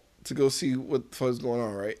wall to go see what the fuck is going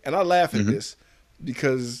on, right? And I laugh at this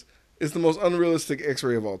because it's the most unrealistic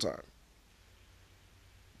X-ray of all time.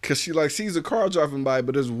 Because she like sees a car driving by,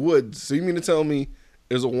 but there's woods. So you mean to tell me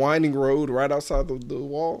there's a winding road right outside the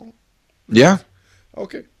wall? Yeah.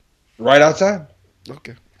 Okay. Right outside.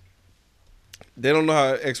 Okay. They don't know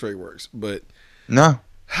how X-ray works, but no.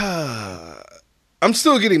 I'm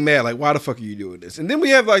still getting mad. Like, why the fuck are you doing this? And then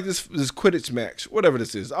we have like this Quidditch match, whatever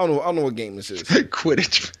this is. I don't know what game this is.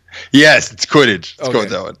 Quidditch. Yes, it's Quidditch. Let's go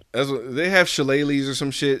with that one. That's what, they have shillelaghs or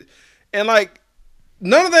some shit, and like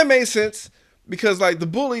none of that made sense because like the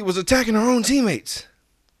bully was attacking her own teammates.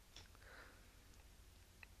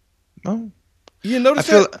 Oh, you notice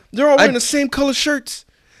that they're all wearing the same color shirts,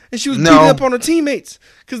 and she was beating up on her teammates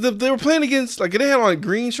because they were playing against like they had on like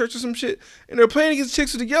green shirts or some shit, and they were playing against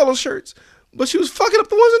chicks with the yellow shirts. But she was fucking up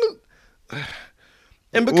the ones in the...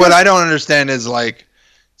 And because what I don't understand is like,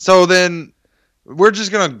 so then we're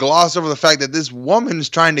just going to gloss over the fact that this woman is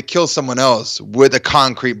trying to kill someone else with a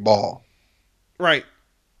concrete ball. Right.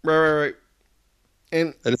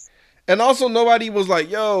 And also nobody was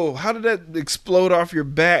like, yo, how did that explode off your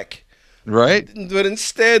back Right? But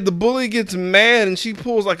instead, the bully gets mad and she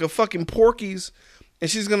pulls like a fucking Porky's, and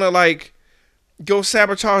she's gonna like go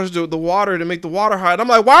sabotage the water to make the water hot. I'm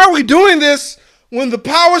like, why are we doing this when the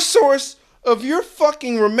power source of your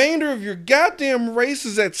fucking remainder of your goddamn race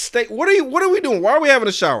is at stake? What are we doing? Why are we having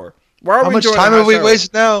a shower? Why are How we much enjoying time a hot have we shower?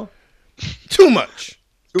 wasted now? Too much.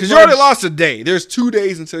 Because you much. already lost a day. There's 2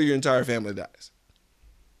 days until your entire family dies.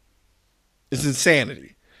 It's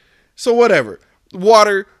insanity. So whatever.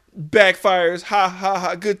 Water backfires. Ha ha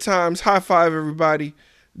ha. Good times. High five everybody.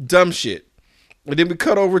 Dumb shit. And then we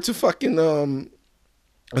cut over to fucking a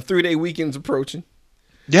 3-day weekend's approaching.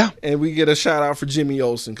 Yeah. And we get a shout out for Jimmy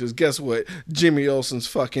Olsen, because guess what? Jimmy Olsen's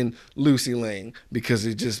fucking Lucy Lane, because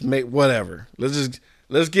it just made whatever. Let's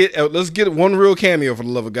get one real cameo for the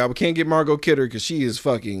love of God. We can't get Margot Kidder because she is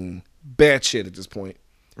fucking bad shit at this point.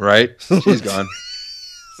 Right? She's gone.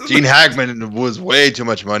 Gene Hackman was way too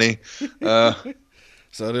much money. So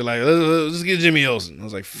they're like, let's get Jimmy Olsen. I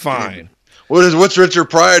was like, fine. What's Richard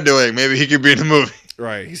Pryor doing? Maybe he could be in the movie.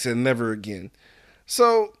 Right. He said never again.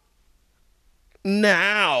 So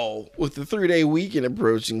now, with the 3-day weekend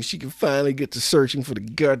approaching, she can finally get to searching for the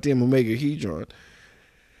goddamn Omega Hedron.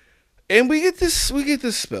 And we get this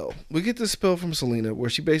spell. We get this spell from Selena where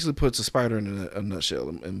she basically puts a spider in a nutshell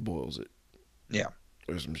and boils it. Yeah.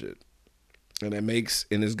 Or some shit. And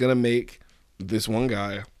it's gonna make this one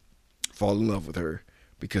guy fall in love with her,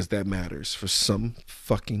 because that matters for some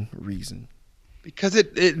fucking reason. Because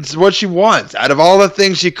it's what she wants. Out of all the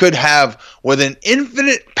things she could have with an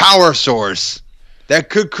infinite power source that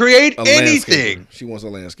could create anything. She wants a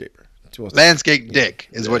landscaper. She wants Landscape dick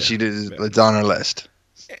is what she did. Yeah. It's on her list.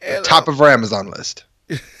 and, Top of her Amazon list.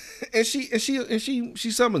 And she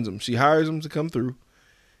summons him. She hires him to come through,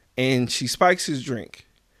 and she spikes his drink.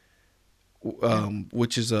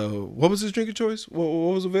 Which is what was his drink of choice? What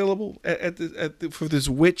was available for this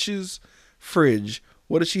witch's fridge?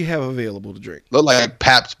 What did she have available to drink? Looked like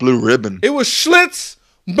Pabst Blue Ribbon. It was Schlitz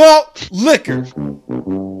malt liquor.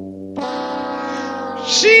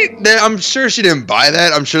 I'm sure she didn't buy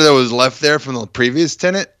that. I'm sure that was left there from the previous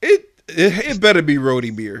tenant. It better be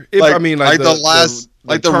roadie beer.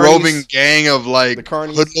 The roving gang of like the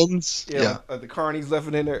carnies. hoodlums. Yeah. The carnies left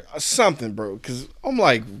it in there. Something, bro. Because I'm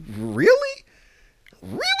like, really?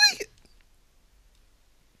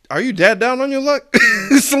 Are you that down on your luck,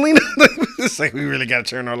 Selena? It's like, we really got to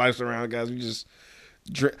turn our lives around, guys. We just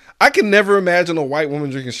drink. I can never imagine a white woman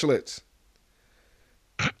drinking Schlitz.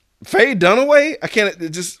 Faye Dunaway? I can't.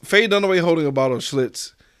 Faye Dunaway holding a bottle of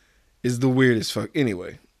Schlitz is the weirdest fuck.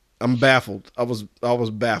 Anyway, I'm baffled. I was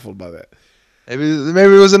baffled by that. Maybe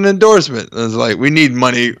it was an endorsement. It was like, we need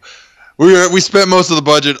money. We spent most of the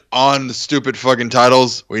budget on the stupid fucking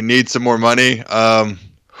titles. We need some more money.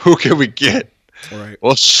 Who can we get? All right.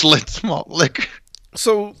 Well, Schlitz malt liquor.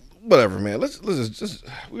 So whatever, man. Let's just.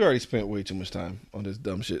 We already spent way too much time on this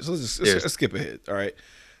dumb shit. So let's skip ahead. All right.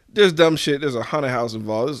 There's dumb shit. There's a haunted house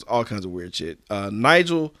involved. There's all kinds of weird shit.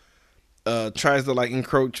 Nigel tries to like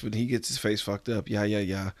encroach, but he gets his face fucked up.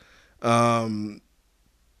 Yeah.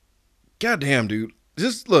 Goddamn, dude.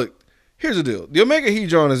 Just look. Here's the deal. The Omega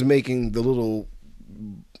Hedron is making the little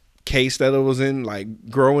case that it was in like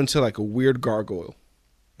grow into like a weird gargoyle.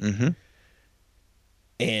 Mm-hmm.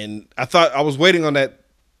 And I was waiting on that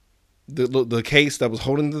the case that was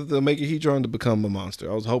holding the Omega Hedron to become a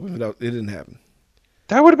monster. I was hoping that it didn't happen.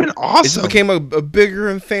 That would have been awesome. It just became a bigger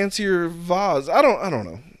and fancier vase. I don't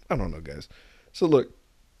know, guys. So look,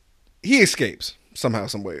 he escapes somehow,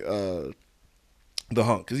 some way. The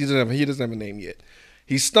hunk, because he doesn't have a name yet.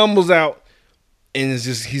 He stumbles out and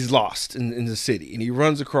he's lost in the city, and he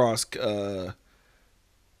runs across. No.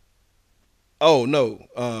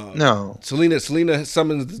 Selena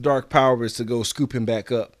summons the Dark Powers to go scoop him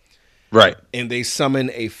back up. Right. And they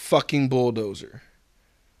summon a fucking bulldozer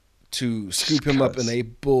to scoop him up in a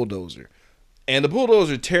bulldozer. And the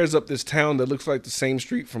bulldozer tears up this town that looks like the same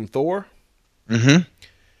street from Thor. Mm-hmm.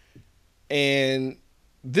 And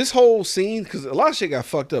this whole scene, because a lot of shit got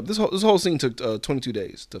fucked up. This whole scene took 22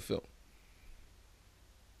 days to film.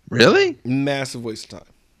 Really? Massive waste of time.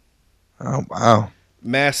 Oh, wow.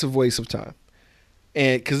 Massive waste of time.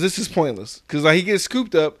 And because this is pointless. Because like, he gets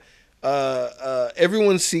scooped up.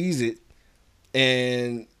 Everyone sees it.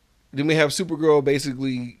 And then we have Supergirl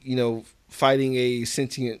basically, fighting a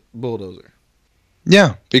sentient bulldozer.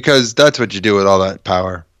 Yeah, because that's what you do with all that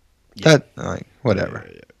power. Yeah. Whatever.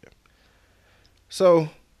 Yeah. So,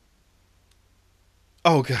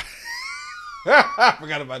 oh God, I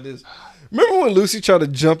forgot about this. Remember when Lucy tried to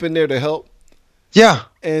jump in there to help? Yeah.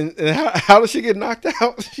 And how did she get knocked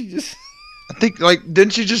out? She just, I think,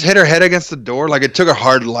 didn't she just hit her head against the door? Like, it took a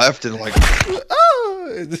hard left and,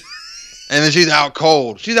 oh. And then she's out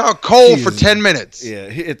cold. She's out cold for 10 minutes. Yeah,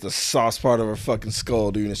 he hit the soft part of her fucking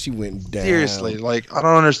skull, dude, and she went down. Seriously, like I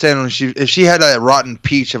don't understand when if she had that rotten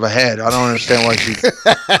peach of a head. I don't understand why she.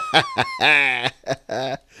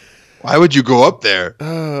 Why would you go up there?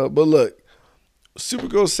 But look,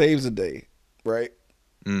 Supergirl saves the day, right?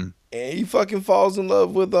 Mm. And he fucking falls in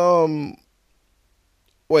love with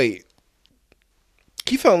Wait,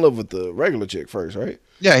 he fell in love with the regular chick first, right?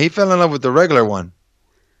 Yeah, he fell in love with the regular one.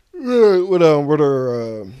 With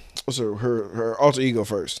her what's her alter ego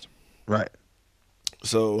first. Right.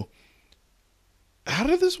 So how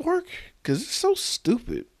did this work? Because it's so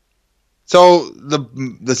stupid. So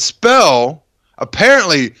the spell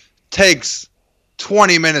apparently takes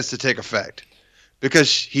 20 minutes to take effect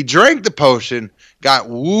because he drank the potion, got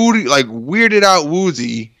weirded out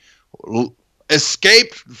woozy,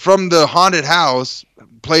 escaped from the haunted house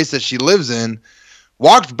place that she lives in,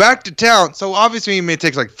 walked back to town. So obviously it may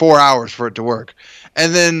take like 4 hours for it to work.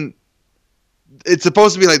 And then it's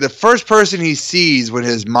supposed to be like the first person he sees when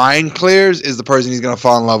his mind clears is the person he's going to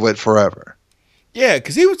fall in love with forever. Yeah,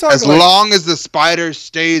 because he was talking as long as the spider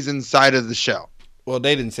stays inside of the shell. Well,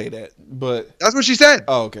 they didn't say that, but that's what she said.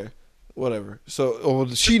 Oh, okay, whatever. So,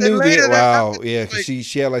 she then knew later the that wow, happened, yeah, because like-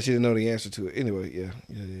 she had like she didn't know the answer to it. Anyway, yeah.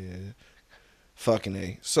 Fucking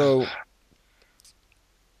A. So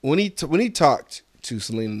when he talked to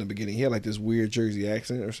Selena in the beginning, he had like this weird Jersey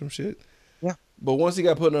accent or some shit. Yeah. But once he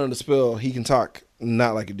got put under the spell, he can talk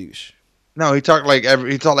not like a douche. No, he talked like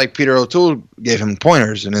Peter O'Toole gave him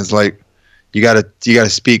pointers, and it's like you gotta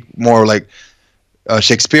speak more like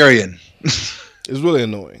Shakespearean. It's really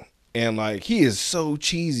annoying, and like he is so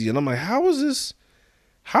cheesy, and I'm like, how is this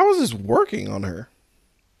working on her?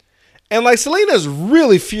 And like Selena's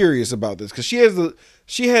really furious about this because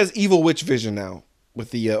she has evil witch vision now with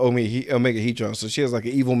the Omega Hedron, so she has like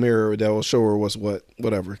an evil mirror that will show her what's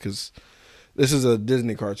whatever. Because this is a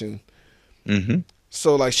Disney cartoon,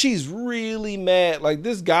 so like she's really mad. Like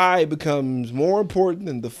this guy becomes more important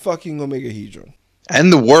than the fucking Omega Hedron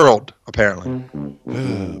And the world, apparently.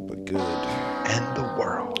 but good. And the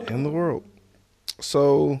world. In the world.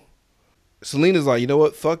 So Selena's like, you know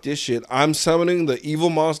what? Fuck this shit. I'm summoning the evil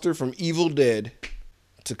monster from Evil Dead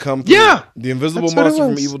to come through. Yeah, the invisible that's what it monster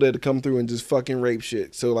from was. Evil Dead to come through and just fucking rape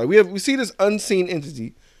shit. So like we see this unseen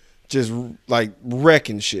entity just like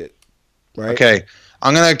wrecking shit. Right? Okay,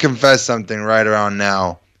 I'm gonna confess something right around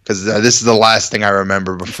now because this is the last thing I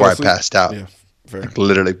remember before I Fell asleep? passed out. Yeah, fair. Like,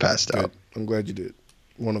 literally passed Good. out. I'm glad you did.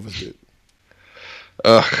 One of us did.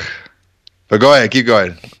 Ugh. But go ahead, keep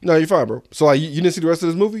going. No, you're fine, bro. So like you didn't see the rest of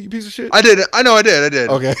this movie, you piece of shit? I did. I know I did.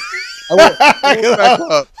 Okay. I woke back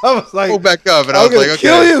up. I was like, Woke back up, and I I'm was like, gonna okay.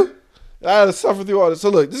 kill you. I had to suffer through all this. So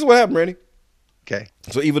look, this is what happened, Randy. Okay.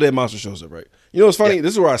 So Evil Dead monster shows up, right? You know what's funny? Yeah.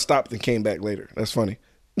 This is where I stopped and came back later. That's funny.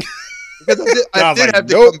 Because I I was did like, have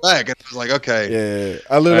to nope. come back, and I was like, okay. Yeah.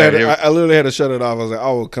 I literally, All right, I literally had to shut it off. I was like,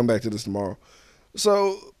 I will come back to this tomorrow.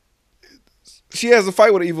 So she has a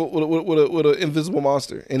fight with an invisible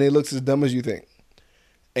monster, and it looks as dumb as you think.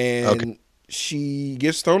 And she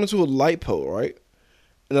gets thrown into a light pole, right?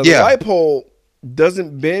 And the light pole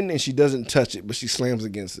doesn't bend, and she doesn't touch it, but she slams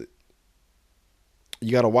against it.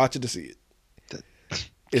 You got to watch it to see it.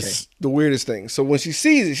 It's the weirdest thing. So when she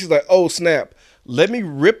sees it, she's like, oh, snap. Let me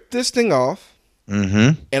rip this thing off,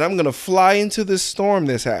 Mm-hmm. and I'm going to fly into this storm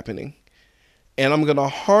that's happening. And I'm going to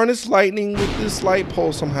harness lightning with this light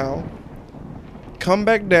pole somehow, come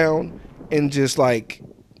back down, and just like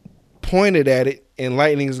point it at it, and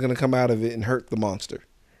lightning is going to come out of it and hurt the monster.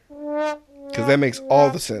 Because that makes all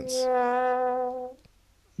the sense.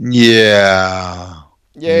 Yeah.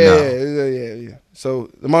 Yeah. So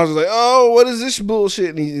the monster's like, oh, what is this bullshit?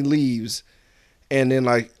 And he leaves. And then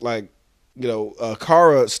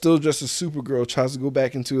Kara, still dressed as Supergirl, tries to go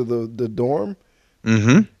back into the dorm.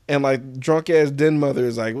 Mm-hmm. And like drunk ass den mother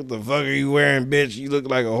is like, what the fuck are you wearing, bitch? You look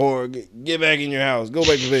like a whore. Get back in your house. Go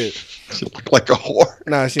back to bed. She looked like a whore.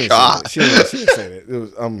 Nah, she didn't God. say that. She didn't say that. It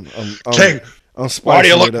was I'm spicing Why do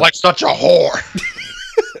you look it up. like such a whore?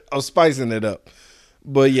 I'm spicing it up.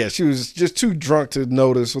 But yeah, she was just too drunk to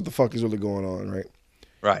notice what the fuck is really going on, right?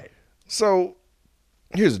 Right. So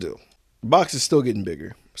here's the deal. The box is still getting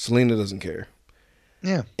bigger. Selena doesn't care.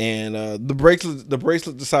 Yeah. And the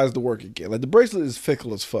bracelet decides to work again. Like the bracelet is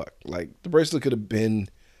fickle as fuck. Like the bracelet could have been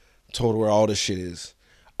told where all this shit is.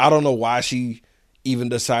 I don't know why she even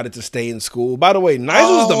decided to stay in school. By the way,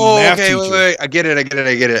 Nigel's the math teacher. Wait. I get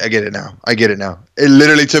it now. It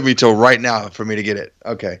literally took me till right now for me to get it.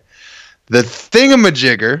 Okay. The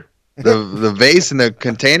thingamajigger, the vase in the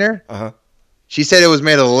container, she said it was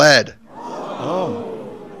made of lead. Oh.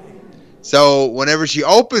 So whenever she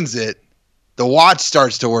opens it, the watch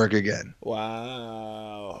starts to work again.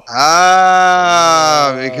 Wow.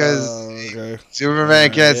 Because okay.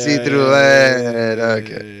 Superman can't see through lead.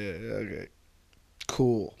 Okay.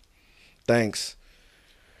 Cool. Thanks.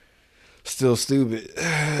 Still stupid.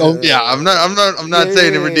 Oh yeah, I'm not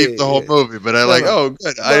saying it redeemed the whole movie, but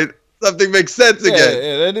good. Something makes sense again.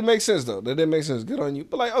 Yeah, that didn't make sense though. That didn't make sense. Good on you.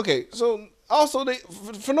 But like, okay, so also they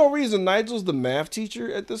for no reason, Nigel's the math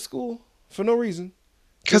teacher at this school for no reason.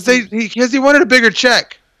 Because he wanted a bigger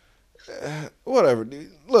check. Whatever,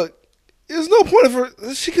 dude. Look, there's no point for.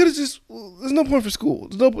 She could have just. There's no point for school.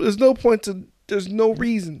 There's no point to. There's no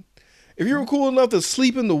reason. If you were cool enough to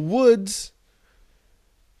sleep in the woods,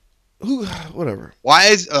 whatever. Why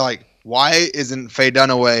isn't Faye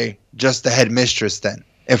Dunaway just the headmistress then?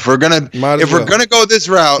 If we're gonna go this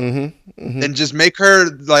route, then just make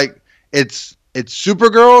her like it's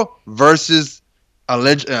Supergirl versus hang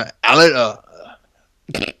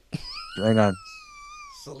on,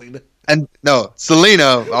 Selena. And no,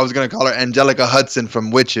 Selena. I was gonna call her Angelica Hudson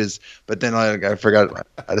from Witches, but then I forgot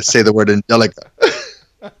how to say the word Angelica.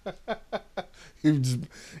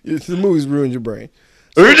 The movie's ruined your brain.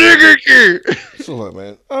 So look,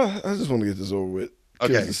 man, I just want to get this over with.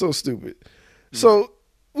 Okay, it's so stupid. So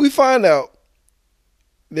we find out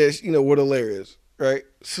that where the lair is, right?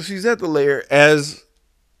 So she's at the lair as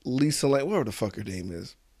Lisa Lane, whatever the fuck her name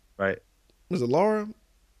is. Right. Was it Laura?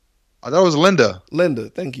 I thought it was Linda. Linda,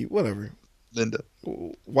 thank you. Whatever. Linda.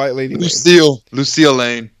 White lady. Lucille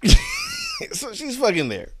Lane. So she's fucking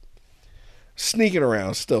there, sneaking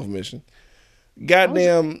around, stealth mission.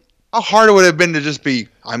 Goddamn. How hard it would have been to just be,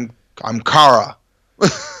 I'm Kara.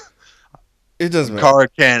 It doesn't matter.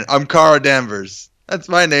 I'm Kara Danvers. That's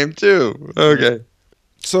my name too. Okay.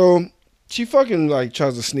 So she fucking like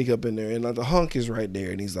tries to sneak up in there, and like the hunk is right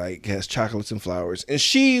there, and he's like has chocolates and flowers, and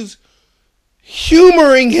she's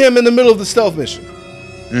humoring him in the middle of the stealth mission.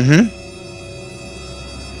 I'm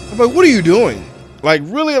like, what are you doing? Like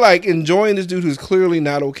really like enjoying this dude who's clearly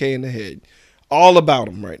not okay in the head. All about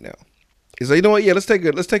him right now. He's like, you know what? Yeah, let's take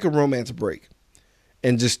a romance break,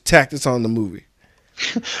 and just tack this on the movie.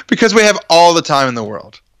 Because we have all the time in the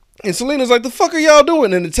world. And Selena's like, the fuck are y'all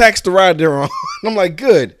doing? And attacks the ride they're on. I'm like,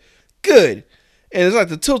 good. And it's like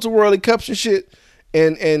the tilt-a-whirly cups and shit.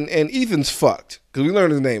 And Ethan's fucked. Because we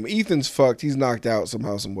learned his name. Ethan's fucked. He's knocked out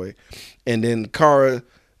somehow, some way. And then Kara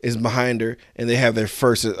is behind her. And they have their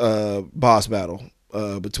first boss battle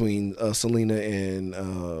between Selena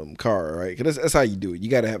and Kara, right? Because that's how you do it. You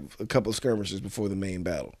got to have a couple of skirmishes before the main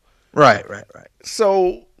battle. Right.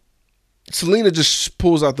 So Selena just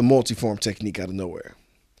pulls out the multiform technique out of nowhere.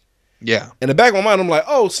 Yeah. In the back of my mind, I'm like,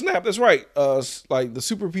 oh, snap, that's right. Like the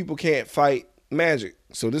super people can't fight magic.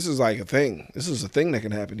 So this is like a thing. This is a thing that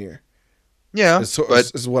can happen here. Yeah. This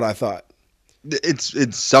is what I thought.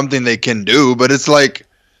 It's something they can do, but it's like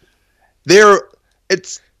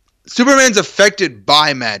Superman's affected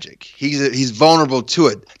by magic. He's vulnerable to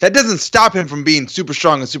it. That doesn't stop him from being super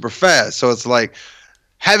strong and super fast. So it's like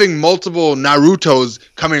having multiple Narutos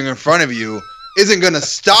coming in front of you isn't going to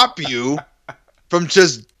stop you from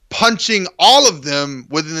just punching all of them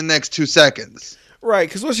within the next 2 seconds. Right,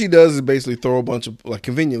 because what she does is basically throw a bunch of, like,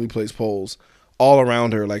 conveniently placed poles all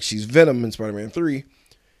around her, like she's Venom in Spider-Man 3,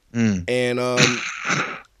 and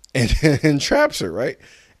traps her, right?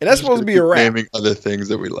 And that's supposed to be a wrap. Naming other things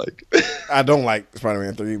that we like. I don't like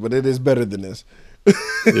Spider-Man 3, but it is better than this. But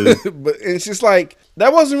it's just like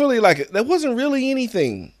that wasn't really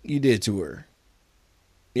anything you did to her.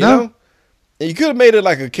 You know? And you could have made it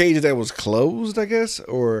like a cage that was closed, I guess,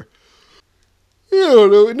 or I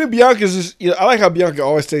don't know. And then Bianca's just, I like how Bianca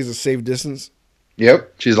always stays a safe distance.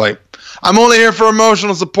 Yep. She's like, I'm only here for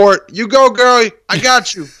emotional support. You go, girl. I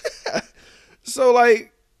got you. So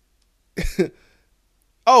like,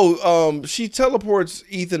 she teleports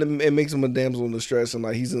Ethan and makes him a damsel in distress, and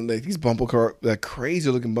like he's in like these bumper car, that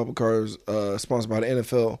crazy looking bumper cars, sponsored by the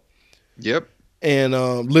NFL. Yep. And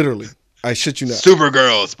literally, I shit you not.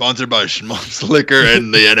 Supergirl, sponsored by Schmuck's Liquor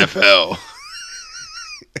and the NFL.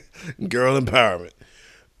 Girl empowerment.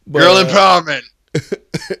 Girl empowerment.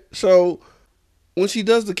 So when she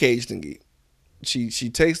does the cage thingy, she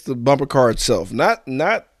takes the bumper car itself, not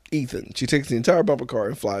Ethan. She takes the entire bumper car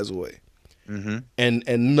and flies away. Mm-hmm. And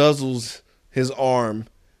nuzzles his arm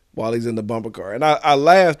while he's in the bumper car. And I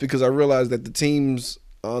laughed because I realized that the teams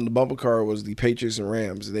on the bumper car was the Patriots and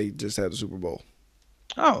Rams. They just had the Super Bowl.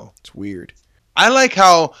 Oh. It's weird. I like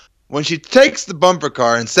how when she takes the bumper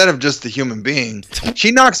car, instead of just the human being,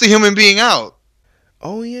 she knocks the human being out.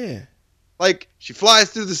 Oh, yeah. Like, she flies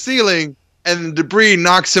through the ceiling, and the debris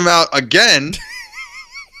knocks him out again.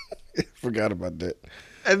 Forgot about that.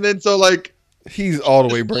 And then so, like, He's all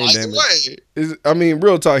the way brain Flies damaged. away. I mean,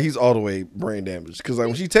 real talk, he's all the way brain damaged. Because like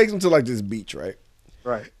when she takes him to like this beach, right?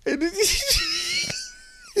 Right. And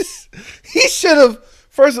he should have.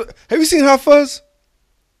 First, have you seen Hot Fuzz?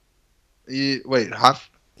 Wait, hot?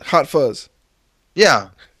 Hot Fuzz. Yeah.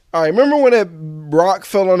 All right, remember when that rock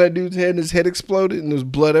fell on that dude's head and his head exploded and there was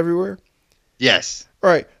blood everywhere? Yes. All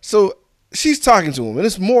right, so she's talking to him, and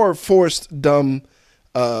it's more forced, dumb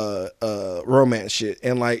romance shit.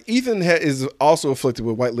 And like Ethan is also afflicted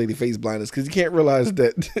with white lady face blindness because he can't realize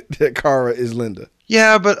that Kara is Linda.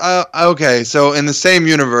 Yeah, but okay. So in the same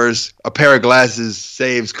universe, a pair of glasses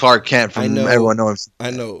saves Clark Kent from everyone knowing.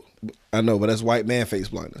 I know, but that's white man face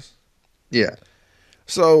blindness. Yeah.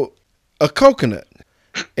 So a coconut,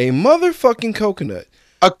 a motherfucking coconut,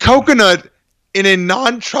 A coconut in a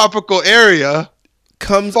non-tropical area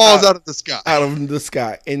falls out of the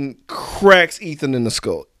sky, and cracks Ethan in the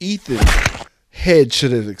skull. Ethan's head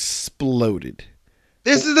should have exploded.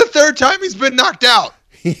 This is the third time he's been knocked out.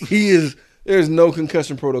 He is. There's no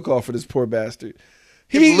concussion protocol for this poor bastard.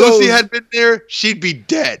 If Lucy had been there, she'd be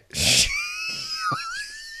dead.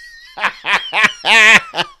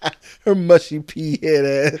 Her mushy pea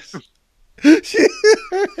head ass. Her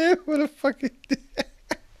head would have fucking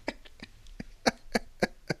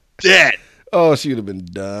dead. Oh, she would have been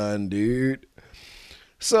done, dude.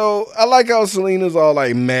 So I like how Selena's all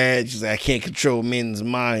like mad. She's like, I can't control men's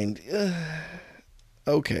mind.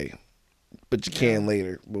 Okay, but you can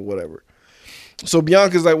later. But whatever. So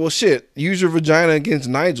Bianca's like, well, shit, use your vagina against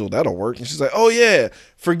Nigel. That'll work. And she's like, oh, yeah.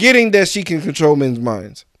 Forgetting that she can control men's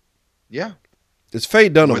minds. Yeah. It's Faye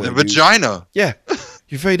Dunaway. With a vagina. Yeah.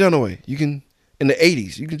 You're Faye Dunaway. You can, in the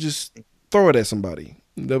 80s, you can just throw it at somebody.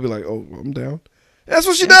 And they'll be like, oh, I'm down. That's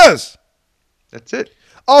what she does. That's it.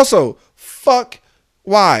 Also, fuck,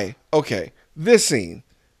 why? Okay, this scene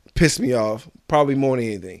pissed me off probably more than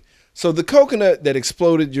anything. So the coconut that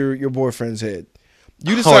exploded your boyfriend's head,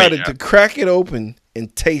 you decided to crack it open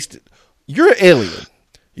and taste it. You're an alien.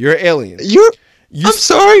 You're an alien. I'm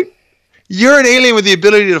sorry. You're an alien with the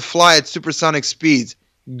ability to fly at supersonic speeds.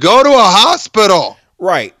 Go to a hospital.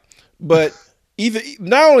 Right. But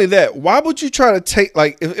not only that, why would you try to take,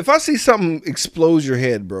 like, if I see something explode your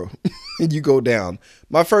head, bro, and you go down,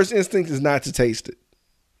 my first instinct is not to taste it.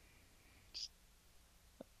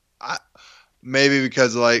 Maybe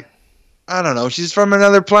because, like, I don't know, she's from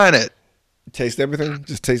another planet. Taste everything?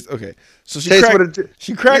 Just taste. Okay. So she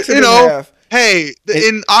cracks it in half. Hey,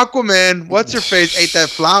 in Aquaman, what's her face ate that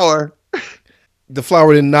flower? The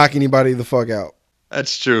flower didn't knock anybody the fuck out.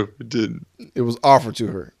 That's true. It didn't. It was offered to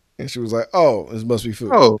her. And she was like, oh, this must be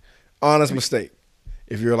food. Oh. Honest mistake.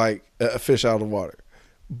 If you're like a fish out of the water.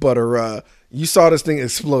 But you saw this thing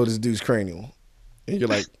explode this dude's cranial. And you're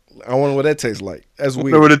like, I wonder what that tastes like. That's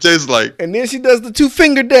weird. I wonder what it tastes like. And then she does the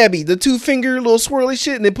 2-finger dabby, the 2-finger little swirly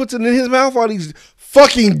shit, and then puts it in his mouth while he's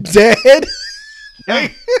fucking dead. Yeah.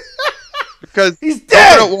 Because he's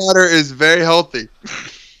dead. Coconut water is very healthy.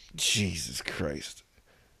 Jesus Christ.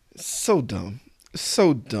 It's so dumb. It's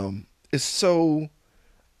so dumb. It's so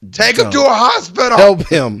Take him to a hospital. Help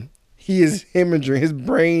him. He is hemorrhaging. His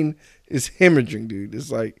brain is hemorrhaging, dude.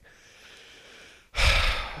 It's like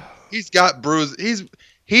he's got bruises.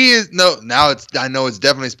 I know it's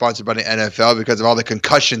definitely sponsored by the NFL because of all the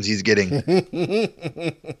concussions he's getting.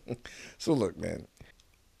 So look, man.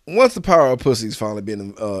 Once the power of pussy's finally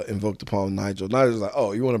been invoked upon Nigel's like,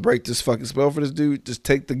 oh, you want to break this fucking spell for this dude? Just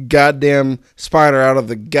take the goddamn spider out of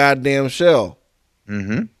the goddamn shell.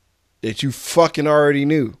 Mm-hmm. That you fucking already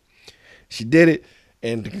knew. She did it,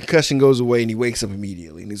 and the concussion goes away, and he wakes up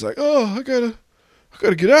immediately. And he's like, oh, I gotta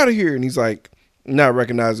get out of here. And he's like, not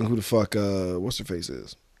recognizing who the fuck, what's her face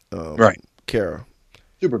is. Right. Kara.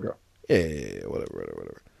 Supergirl. Yeah,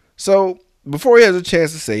 whatever. So, before he has a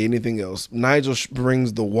chance to say anything else, Nigel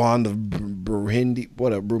brings the wand of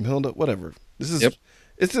Broomhilda, whatever. It's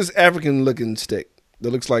this African-looking stick that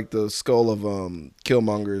looks like the skull of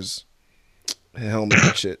Killmonger's helmet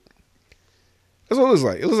and shit. That's what it looks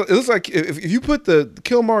like. It looks like if you put the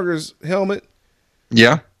Killmonger's helmet,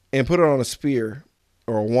 and put it on a spear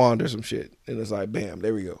or a wand or some shit, and it's like, bam,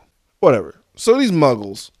 there we go. Whatever. So these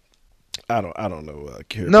Muggles, I don't know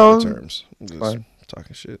care about the terms. I'm just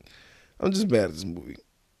talking shit. I'm just bad at this movie.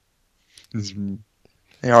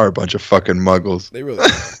 They are a bunch of fucking Muggles. They really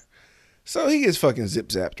are. So he gets fucking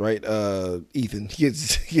zip-zapped, right? Ethan. He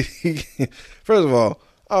gets first of all,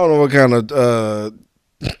 I don't know what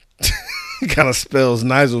kind of spells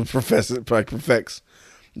Nigel perfects.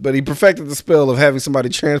 But he perfected the spell of having somebody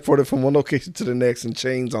transported from one location to the next in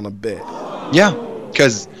chains on a bed. Yeah,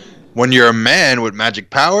 because when you're a man with magic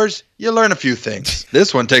powers, you learn a few things.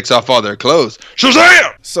 This one takes off all their clothes.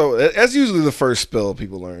 Shazam! So that's usually the first spell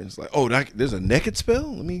people learn. It's like, oh, there's a naked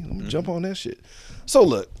spell? Let me jump on that shit. So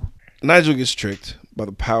look, Nigel gets tricked by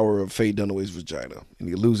the power of Faye Dunaway's vagina, and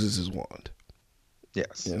he loses his wand.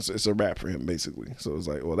 Yes. Yeah, it's a wrap for him, basically. So it's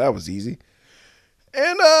like, well, that was easy.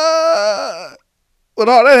 And with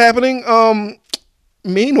all that happening,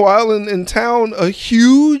 meanwhile, in town, a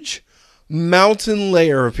huge mountain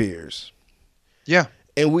layer appears. Yeah.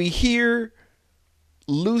 And we hear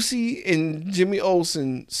Lucy and Jimmy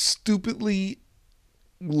Olsen stupidly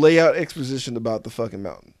lay out exposition about the fucking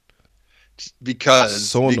mountain. Because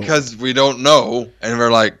So annoying. because we don't know, and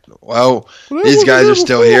we're like, well, these guys are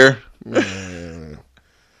still here.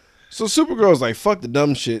 So Supergirl's like, fuck the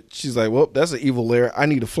dumb shit. She's like, well, that's an evil lair. I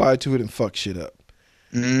need to fly to it and fuck shit up.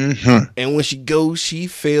 Mm-hmm. And when she goes, she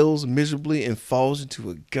fails miserably and falls into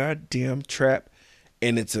a goddamn trap.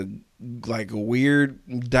 And it's a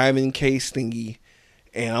weird diamond case thingy.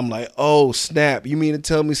 And I'm like, oh, snap. You mean to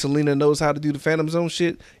tell me Selena knows how to do the Phantom Zone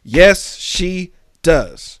shit? Yes, she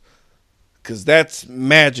does. Because that's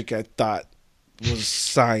magic, I thought, was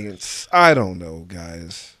science. I don't know,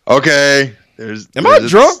 guys. Okay. Am I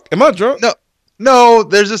drunk? No,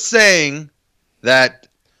 there's a saying that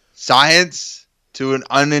science to an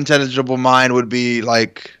unintelligible mind would be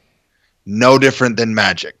like no different than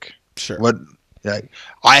magic. Sure. Like,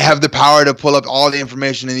 I have the power to pull up all the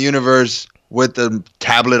information in the universe with the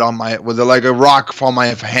tablet with like a rock on my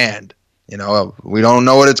hand. You know, we don't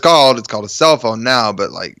know what it's called. It's called a cell phone now,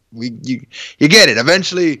 but like you get it.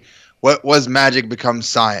 Eventually, what was magic becomes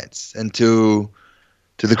science, and to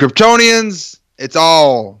the Kryptonians, it's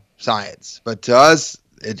all science. But to us,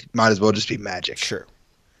 it might as well just be magic. Sure.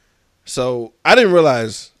 So I didn't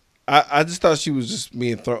realize. I just thought she was just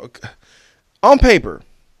being thrown. On paper,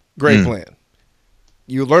 great plan.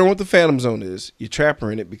 You learn what the Phantom Zone is. You trap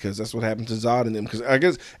her in it because that's what happened to Zod and them. Because I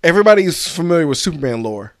guess everybody's familiar with Superman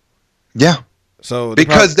lore. Yeah. So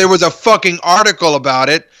because there was a fucking article about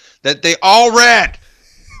it that they all read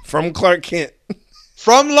from Clark Kent,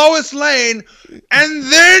 from Lois Lane, and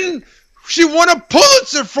then she won a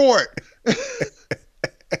Pulitzer for it.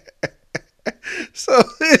 So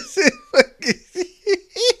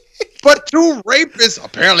but two rapists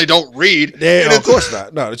apparently don't read. Yeah, of course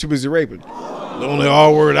not. No, they're too busy raping. The only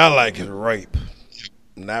R word I like is rape.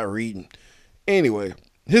 Not reading. Anyway,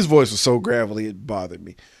 his voice was so gravelly it bothered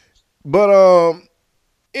me. But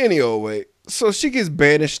any old way. So she gets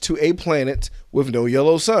banished to a planet with no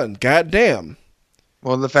yellow sun. Goddamn.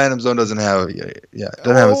 Well, the Phantom Zone doesn't have doesn't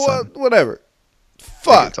have a sun. Whatever.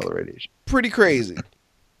 Fuck. It's all the radiation. Pretty crazy.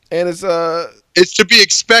 And it's to be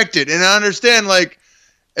expected. And I understand, like,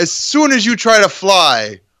 as soon as you try to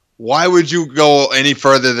fly, why would you go any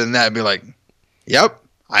further than that and be like, yep,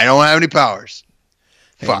 I don't have any powers.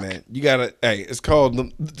 Hey, fuck. Man, you gotta it's called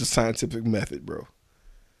the scientific method, bro.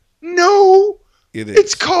 No. It is.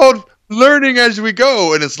 It's called learning as we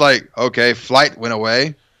go. And it's like, okay, flight went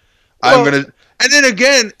away. Well, and then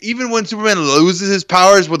again, even when Superman loses his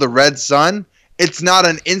powers with a red sun, it's not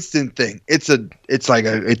an instant thing.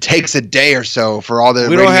 It takes a day or so for all the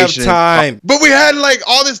we radiation. Don't have time. But we had like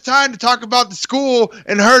all this time to talk about the school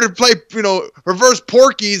and her to play, reverse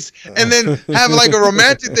Porky's and then have like a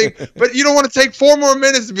romantic thing. But you don't want to take 4 more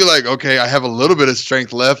minutes to be like, okay, I have a little bit of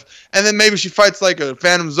strength left. And then maybe she fights like a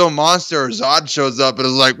Phantom Zone monster or Zod shows up and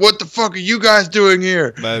is like, what the fuck are you guys doing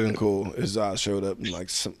here? That'd been cool if Zod showed up and like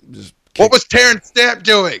what was Terrence Stamp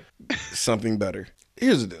doing? Something better.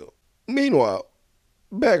 Here's the deal. Meanwhile,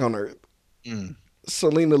 back on Earth,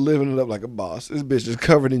 Selena living it up like a boss. This bitch is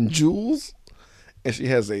covered in jewels, and she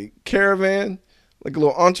has a caravan, like a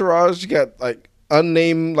little entourage. She got like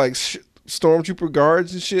unnamed like stormtrooper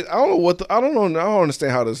guards and shit. I don't know. I don't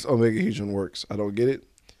understand how this Omega Hedron works. I don't get it.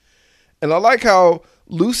 And I like how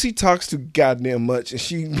Lucy talks too goddamn much, and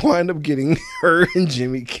she wind up getting her and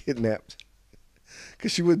Jimmy kidnapped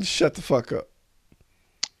because she wouldn't shut the fuck up.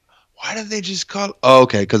 Why did they just call it? Oh,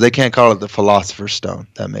 okay, because they can't call it the Philosopher's Stone.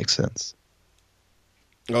 That makes sense.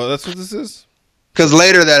 Oh, that's what this is? Because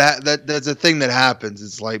later that's a thing that happens.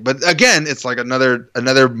 It's like, but again, it's like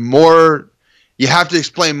another more. You have to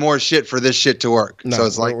explain more shit for this shit to work. No, so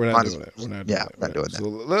it's like, we're not doing that. We're not doing that. We're not doing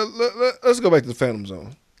that. So let's go back to the Phantom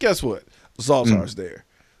Zone. Guess what? Zoltar's there.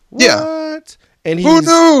 What? Yeah. And who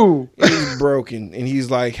knew? He's broken, and he's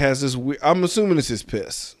like has this. I'm assuming it's his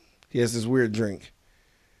piss. He has this weird drink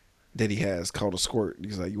that he has called a squirt.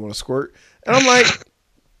 He's like, you want a squirt? And I'm like,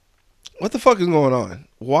 what the fuck is going on?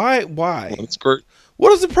 Why? Squirt.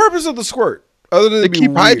 What is the purpose of the squirt? Other than to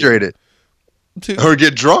keep hydrated or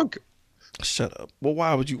get drunk. Shut up. Well,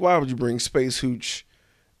 why would you bring space hooch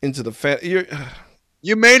into the you're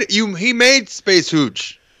He made Space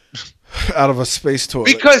Hooch out of a space toilet.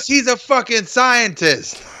 because he's a fucking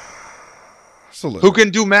scientist So look, who can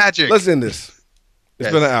do magic. let's end this. It's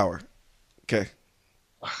Yes. been an hour. Okay.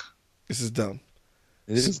 This is dumb.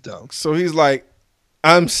 It is dumb. So he's like,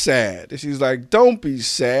 I'm sad. And she's like, don't be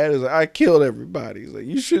sad. He's like, I killed everybody. He's like,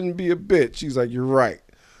 you shouldn't be a bitch. She's like, you're right.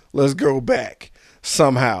 Let's go back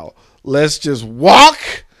somehow. Let's just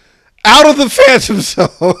walk out of the Phantom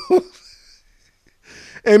Zone.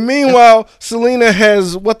 And meanwhile, Selena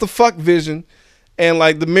has what the fuck vision. And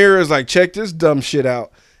like the mirror is like, check this dumb shit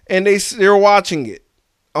out. And they're watching it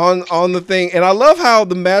on the thing. And I love how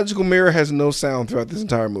the magical mirror has no sound throughout this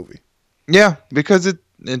entire movie. Yeah, because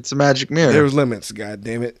it's a magic mirror. There's limits, god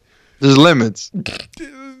damn it. There's limits. It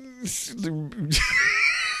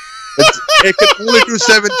can only do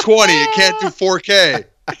 720. It can't do 4K.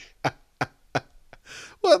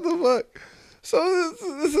 What the fuck? So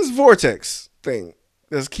this is Vortex thing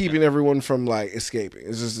that's keeping everyone from like escaping.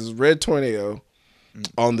 It's just this red tornado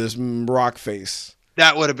on this rock face.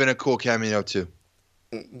 That would have been a cool cameo too.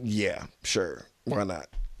 Yeah, sure. Why not?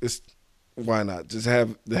 Why not? Just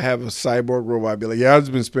have a cyborg robot be like, yeah, I've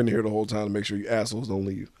just been spending here the whole time to make sure you assholes don't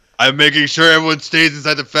leave. I'm making sure everyone stays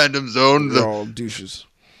inside the Phantom Zone. They're all douches.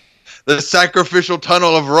 The sacrificial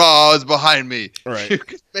tunnel of Ra is behind me. Right. You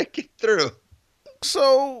can make it through.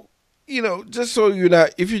 So, just so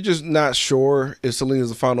if you're just not sure if Selena's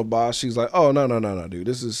the final boss, she's like, oh, no, dude.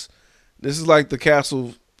 This is like the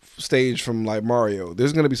castle stage from like Mario.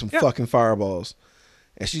 There's going to be some fucking fireballs.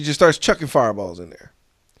 And she just starts chucking fireballs in there.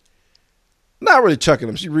 Not really chucking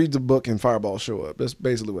them. She reads a book and fireballs show up. That's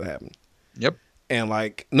basically what happened. Yep. And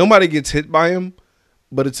like nobody gets hit by him,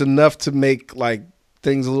 but it's enough to make like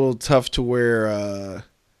things a little tough to where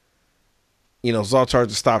Zoltar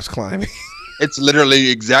just stops climbing. It's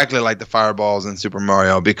literally exactly like the fireballs in Super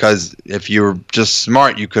Mario because if you were just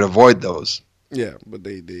smart, you could avoid those. Yeah, but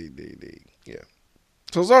they yeah.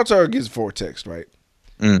 So Zoltar gets vortexed, right?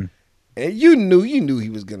 Mm. And you knew he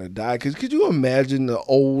was gonna die because could you imagine the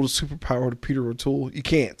old superpowered Peter O'Toole? You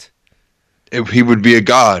can't. He would be a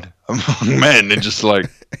god among men and just like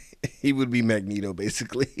he would be Magneto,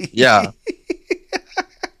 basically. Yeah.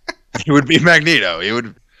 He would be Magneto.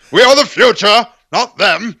 We are the future, not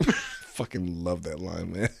them. Fucking love that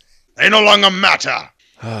line, man. They no longer matter.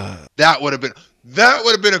 That would have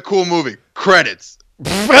been a cool movie. Credits.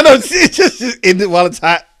 I know, just end it while it's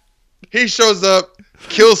hot. He shows up,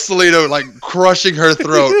 kills Selena, like crushing her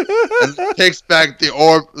throat, and takes back the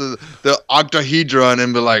octahedron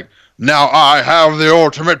and be like, now I have the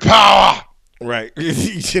ultimate power. Right.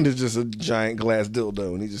 It's just a giant glass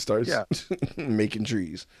dildo and he just starts making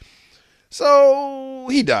trees. So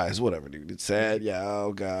he dies, whatever, dude. It's sad. Yeah,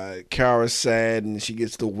 oh god. Kara's sad and she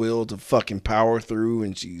gets the will to fucking power through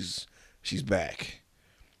and she's back.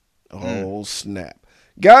 Oh, snap.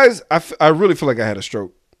 Guys, I really feel like I had a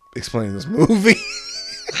stroke explaining this movie.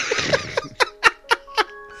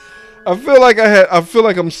 I feel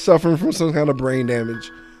like I'm suffering from some kind of brain damage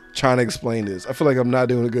trying to explain this. I feel like I'm not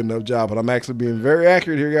doing a good enough job, but I'm actually being very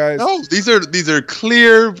accurate here, guys. No, these are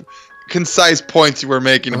clear, concise points you were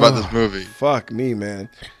making about this movie. Fuck me, man.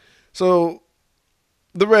 So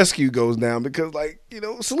the rescue goes down because,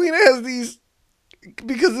 Selena has these,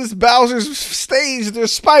 because this Bowser's stage,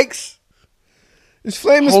 there's spikes. There's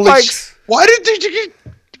flaming spikes. Why did they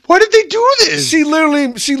do this? She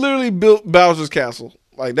literally built Bowser's castle.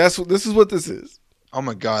 Like this is what this is. Oh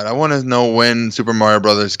my god, I want to know when Super Mario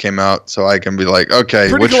Brothers came out so I can be like,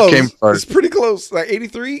 okay, which came first? It's pretty close. Like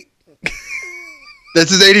 83.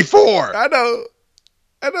 This is 84. I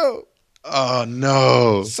know. Oh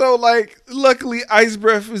no. So luckily Ice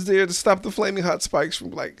Breath is there to stop the flaming hot spikes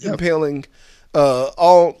from impaling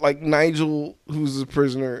all Nigel, who's a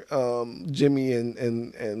prisoner, Jimmy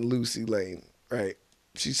and Lucy Lane, right?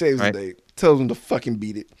 She saves the day, tells them to fucking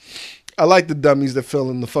beat it. I like the dummies that fell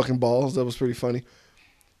in the fucking balls. That was pretty funny.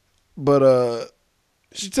 But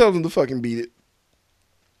she tells them to fucking beat it.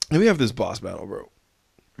 And we have this boss battle, bro.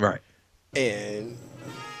 Right. And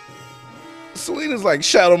Selena's like,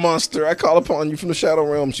 Shadow Monster, I call upon you from the Shadow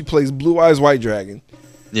Realm. She plays Blue Eyes White Dragon.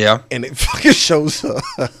 Yeah. And it fucking shows up.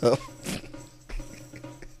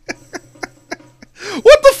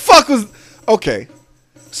 What the fuck was... Okay.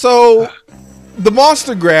 So the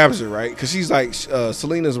monster grabs her, right? Because she's like,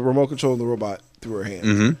 Selena's remote controlling the robot through her hands.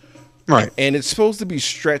 Mm-hmm. Right. And it's supposed to be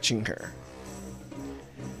stretching her.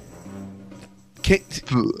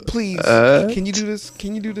 Please, can you do this?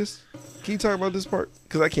 Can you talk about this part?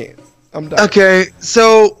 Because I can't. I'm done. Okay,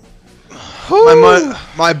 so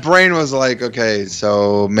my brain was like, okay,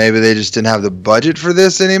 so maybe they just didn't have the budget for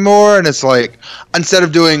this anymore, and it's like instead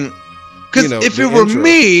of doing, because if it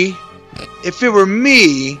were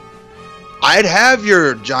me, I'd have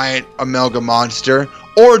your giant amalgam monster,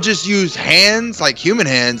 or just use hands, like human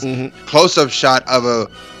hands, close-up shot of a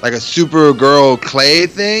Supergirl clay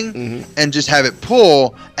thing, and just have it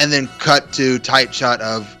pull, and then cut to tight shot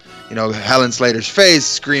of, Helen Slater's face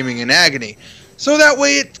screaming in agony. So that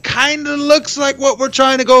way it kind of looks like what we're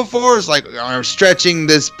trying to go for is like stretching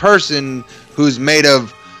this person who's made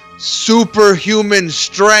of superhuman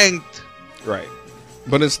strength. Right.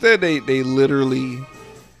 But instead they literally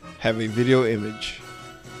have a video image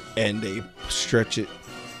and they stretch it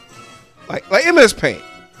like MS Paint,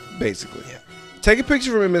 basically. Yeah. Take a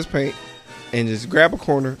picture from MS Paint and just grab a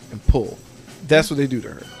corner and pull. That's what they do to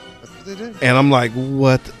her. That's what they did. And I'm like,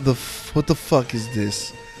 what the fuck is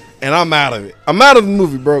this? And I'm out of it. I'm out of the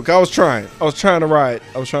movie, bro. I was trying to ride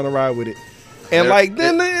with it. And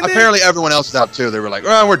then apparently everyone else is out too. They were like,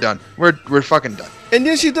 "Oh, we're done. We're fucking done." And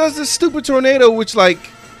then she does this stupid tornado, which not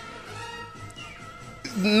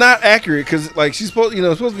accurate because she's supposed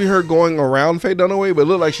to be her going around Faye Dunaway, but it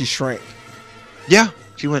looked like she shrank. Yeah,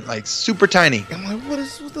 she went super tiny. I'm like, what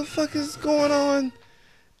the fuck is going on?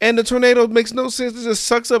 And the tornado makes no sense. It just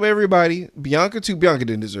sucks up everybody. Bianca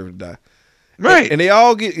didn't deserve to die. Right. And they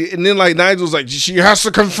all get, and then Nigel's like, she has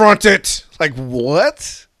to confront it. Like,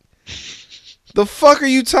 what? The fuck are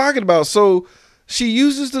you talking about? So she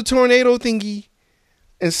uses the tornado thingy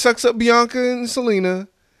and sucks up Bianca and Selena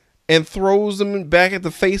and throws them back at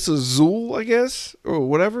the face of Zool, I guess, or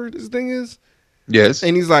whatever this thing is. Yes.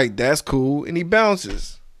 And he's like, that's cool. And he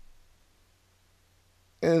bounces.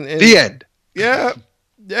 And the end. Yeah.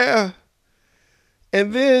 Yeah.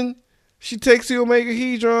 And then she takes the Omega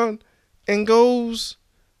Hedron and goes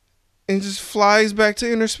and just flies back to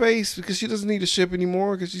inner space because she doesn't need a ship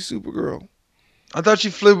anymore because she's Supergirl. I thought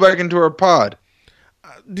she flew back into her pod.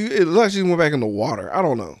 Dude, it looks like she went back in the water. I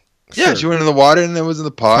don't know. Yeah, Sure. she went in the water and then was in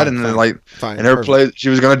the pod, and then in her place, she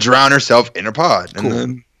was gonna drown herself in her pod, Cool. and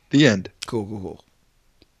then the end. Cool.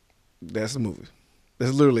 That's the movie.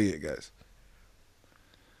 That's literally it, guys.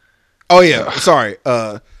 Oh yeah, sorry.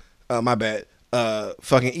 My bad.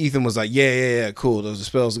 Fucking Ethan was like, yeah, cool. Those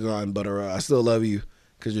spells are gone, but I still love you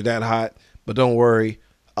because you're that hot. But don't worry,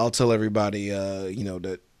 I'll tell everybody,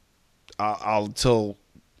 that I'll tell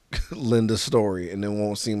Linda's story, and it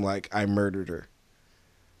won't seem like I murdered her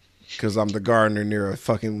because I'm the gardener near a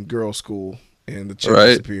fucking girls' school, and the chick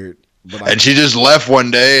disappeared. And she just left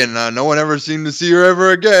one day, and no one ever seemed to see her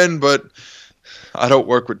ever again. But I don't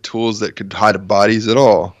work with tools that could hide bodies at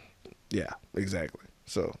all. Yeah, exactly.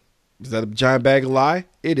 So. Is that a giant bag of lie?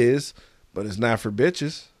 It is, but it's not for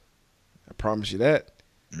bitches. I promise you that.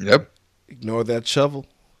 Yep. Ignore that shovel.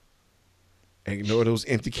 And ignore those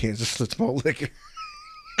empty cans of Slits Malt liquor.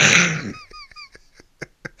 I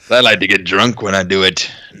like to get drunk when I do it.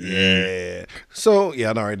 Yeah. So, yeah,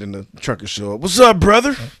 all right, then the trucker show up. What's up,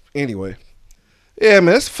 brother? Anyway. Yeah,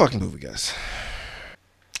 man, that's a fucking movie, guys.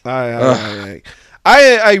 I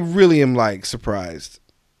really am, surprised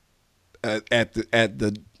at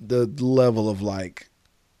the level of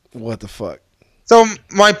what the fuck. So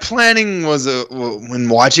my planning was when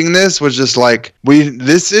watching this was just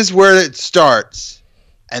this is where it starts,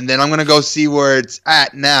 and then I'm gonna go see where it's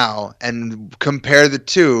at now and compare the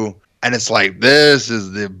two, and it's like this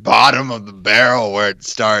is the bottom of the barrel where it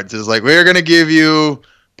starts. It's like we're gonna give you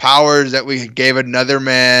powers that we gave another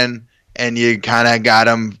man, and you kind of got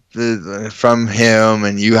them from him,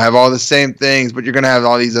 and you have all the same things, but you're gonna have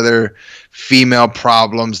all these other female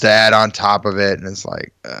problems to add on top of it, and it's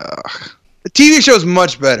like, the TV show is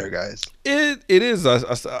much better, guys. It is. I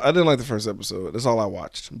didn't like the first episode. That's all I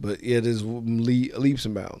watched, but it is leaps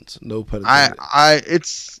and bounds. No pun intended.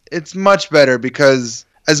 It's much better because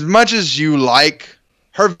as much as you like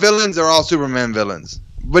her villains are all Superman villains,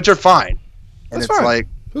 which are fine. And That's it's fine.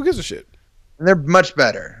 Who gives a shit? And they're much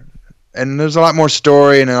better. And there's a lot more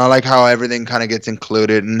story, and I like how everything kind of gets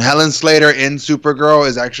included. And Helen Slater in Supergirl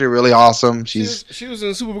is actually really awesome. She was in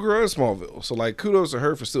Supergirl and Smallville, so kudos to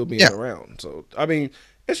her for still being around. So I mean,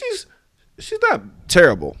 and she's not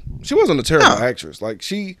terrible. She wasn't a terrible actress.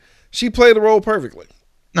 She played the role perfectly.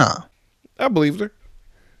 No, I believed her.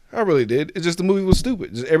 I really did. It's just the movie was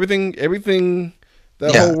stupid. Just everything.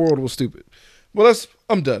 That whole world was stupid. Well,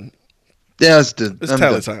 I'm done. Yeah, it's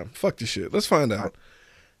talent time. Fuck this shit. Let's find out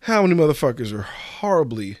how many motherfuckers are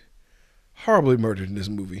horribly murdered in this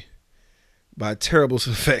movie by terrible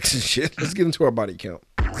effects and shit. Let's get into our body count.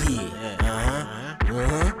 That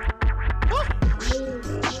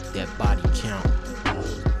body count.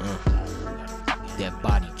 That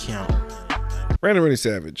body count. Random Randy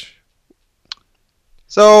Savage.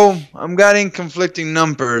 So I'm getting conflicting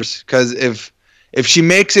numbers because if she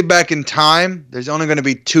makes it back in time, there's only going to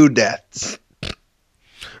be 2 deaths.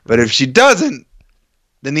 But if she doesn't,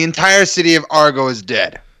 then the entire city of Argo is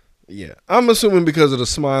dead. Yeah, I'm assuming because of the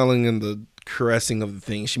smiling and the caressing of the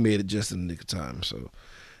thing, she made it just in the nick of time. So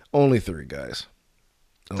only 3 guys.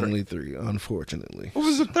 Only 3, unfortunately. What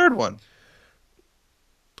was the third one?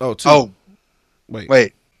 Oh, 2. Oh,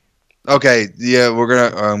 wait. Okay, yeah, we're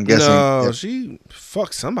gonna. I'm guessing. No, Yeah. she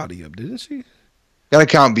fucked somebody up, didn't she? Gotta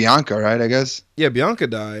count Bianca, right? I guess. Yeah, Bianca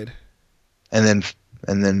died. And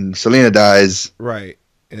then Selena dies, Right,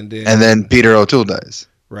 and then Peter O'Toole dies.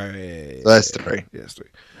 right. So that's 3. Yes, 3.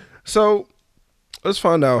 So let's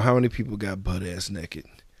find out how many people got butt ass naked.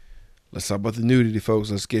 Let's talk about the nudity, folks.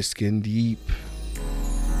 Let's get skin deep.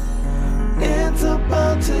 It's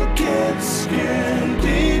about to get skin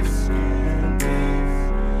deep.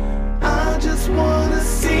 I just wanna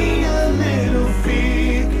see a little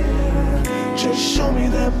feet. Just show me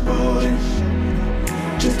that booty.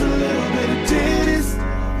 Just a little bit of titties.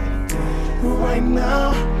 Right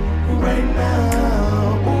now, right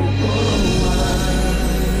now. Ooh,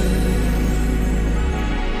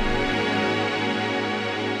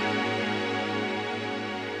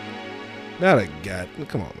 Not a god.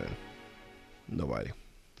 Come on, man. Nobody.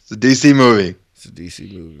 It's a DC movie. It's a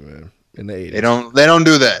DC movie, man. In the 80s. They don't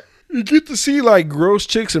do that. You get to see like gross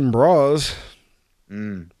chicks in bras.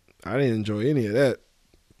 Mm. I didn't enjoy any of that.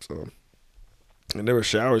 So, and there were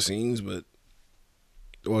shower scenes, but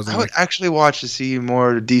it wasn't. I would actually watch to see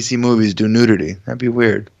more DC movies do nudity. That'd be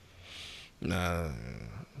weird. Nah.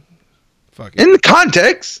 Fuck it. In the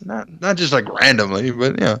context, not just like randomly,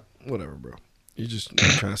 but yeah. Whatever, bro. You're just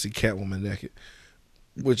trying to see Catwoman naked,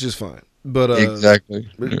 which is fine. But Exactly.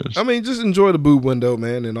 but, Yes. I mean, just enjoy the boob window,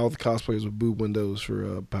 man, and all the cosplayers with boob windows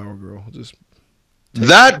for Power Girl. Just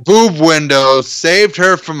That boob window saved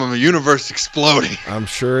her from a universe exploding. I'm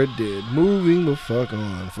sure it did. Moving the fuck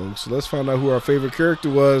on, folks. So let's find out who our favorite character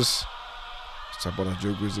was. Let's talk about our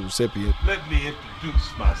Joe Grizzly recipient. Let me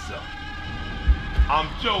introduce myself. I'm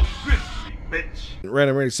Joe Grizzly, bitch.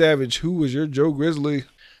 Random Randy Savage, who was your Joe Grizzly?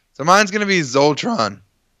 So mine's gonna be Zoltron.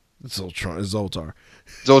 Zoltar.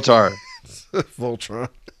 Zoltar. Voltron.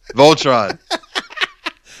 Voltron.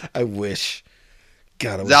 I wish.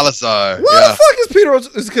 God, I wish. Zalazar. What Yeah. the fuck is Peter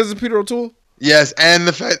O'Toole? Is it because of Peter O'Toole? Yes, and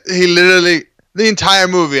the fact he literally the entire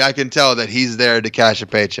movie I can tell that he's there to cash a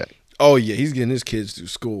paycheck. Oh, yeah. He's getting his kids through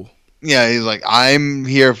school. Yeah, he's like, I'm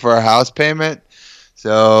here for a house payment,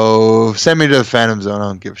 so send me to the Phantom Zone. I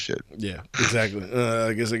don't give a shit. Yeah, exactly.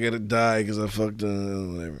 I guess I gotta die because I fucked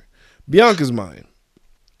whatever. Bianca's mine.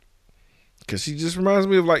 Because she just reminds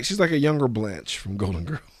me of she's like a younger Blanche from Golden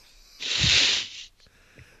Girls.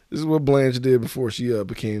 This is what Blanche did before she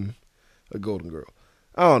became a Golden Girl.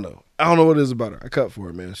 I don't know. I don't know what it is about her. I cut for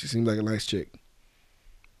her, man. She seems like a nice chick.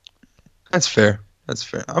 That's fair. That's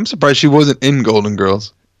fair. I'm surprised she wasn't in Golden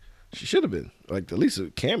Girls. She should have been. Like, at least a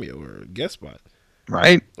cameo or a guest spot.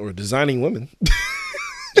 Right? Or designing women.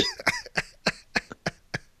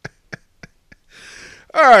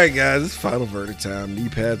 All right, guys, it's final verdict time. Knee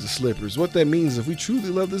pads or slippers. What that means is if we truly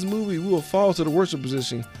love this movie, we will fall to the worship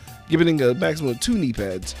position, giving it a maximum of 2 knee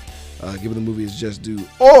pads, giving the movie its just due.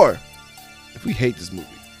 Or, if we hate this movie,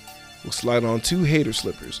 we'll slide on 2 hater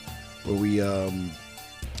slippers, where we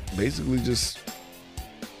basically just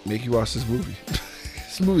make you watch this movie.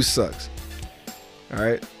 This movie sucks. All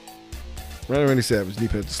right? Random Randy Savage, knee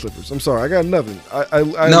pads or slippers. I'm sorry, I got nothing.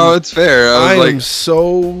 No, it's fair. I I was am like,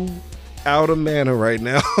 so out of mana right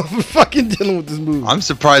now. I'm fucking dealing with this movie. I'm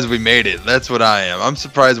surprised we made it. That's what I am. I'm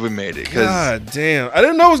surprised we made it. God damn. I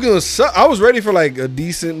didn't know it was going to suck. I was ready for like a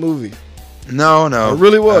decent movie. No. I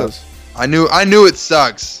really was. I knew it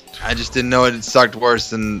sucks. I just didn't know it sucked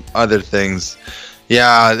worse than other things.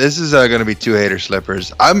 Yeah, this is going to be 2 hater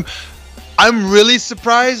slippers. I'm really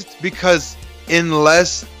surprised because in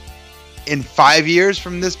 5 years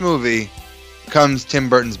from this movie comes Tim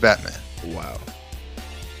Burton's Batman. Wow.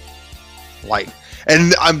 Like,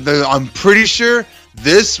 and I'm pretty sure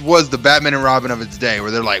this was the Batman and Robin of its day, where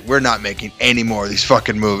they're like, we're not making any more of these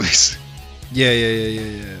fucking movies. Yeah.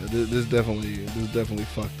 This definitely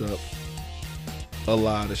fucked up a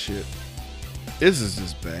lot of shit. This is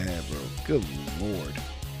just bad, bro. Good lord.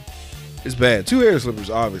 It's bad. 2 hair slippers,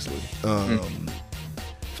 obviously.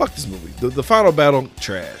 Fuck this movie. The final battle,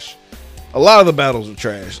 trash. A lot of the battles are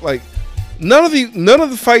trash. Like, none of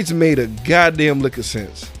the fights made a goddamn lick of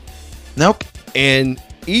sense. Nope. And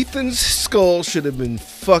Ethan's skull should have been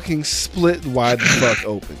fucking split wide the fuck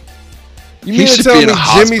open. You mean to tell me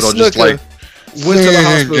Jimmy Snooker went to the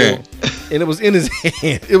hospital And it was in his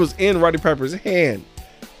hand. It was in Roddy Piper's hand.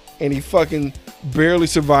 And he fucking barely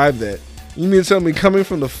survived that. You mean to tell me coming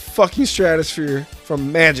from the fucking stratosphere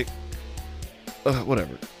from Magic?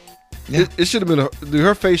 Whatever. Yeah. It should have been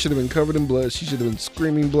her face should have been covered in blood. She should have been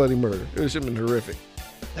screaming bloody murder. It should have been horrific.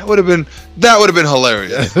 That would have been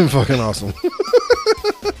hilarious. That's been fucking awesome.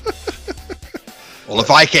 Well, if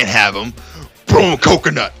I can't have him, boom,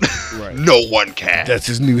 coconut. Right. No one can. That's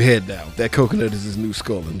his new head now. That coconut is his new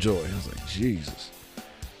skull and joy. I was like, Jesus.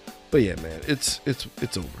 But yeah, man, it's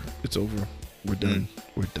over. It's over. We're done.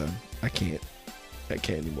 We're done. I can't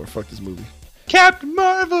anymore. Fuck this movie. Captain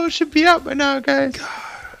Marvel should be out by now, guys. God,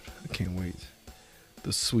 I can't wait.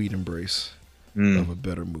 The sweet embrace of a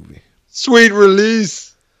better movie. Sweet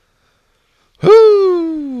release.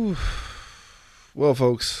 Whoo! Well,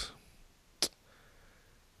 folks,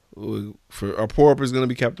 for our pour up is going to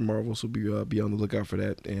be Captain Marvel, so be on the lookout for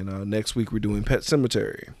that. And next week we're doing Pet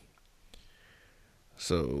Sematary,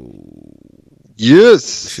 so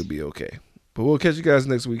Yes. should be okay. But we'll catch you guys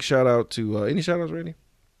next week. Shout out to any shout outs, Randy?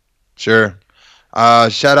 Sure.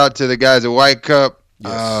 Shout out to the guys at White Cup.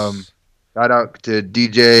 Yes. Shout out to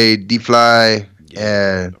DJ D-Fly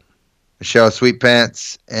and Michelle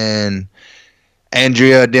Sweetpants and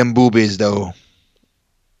Andrea Dem Boobies, though.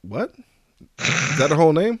 What? Is that her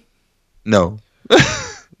whole name? No.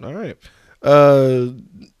 All right.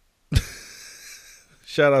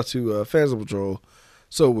 Shout out to Fans of Patrol,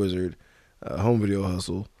 Soul Wizard, Home Video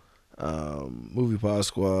Hustle, Movie Pod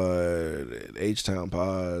Squad, H-Town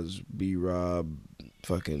Pods, B-Rob,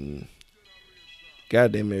 fucking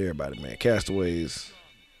goddamn everybody, man. Castaways.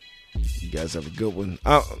 You guys have a good one.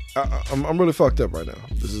 I'm really fucked up right now.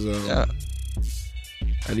 This is Yeah.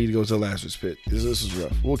 I need to go to the Lazarus Pit. This is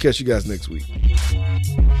rough. We'll catch you guys next week.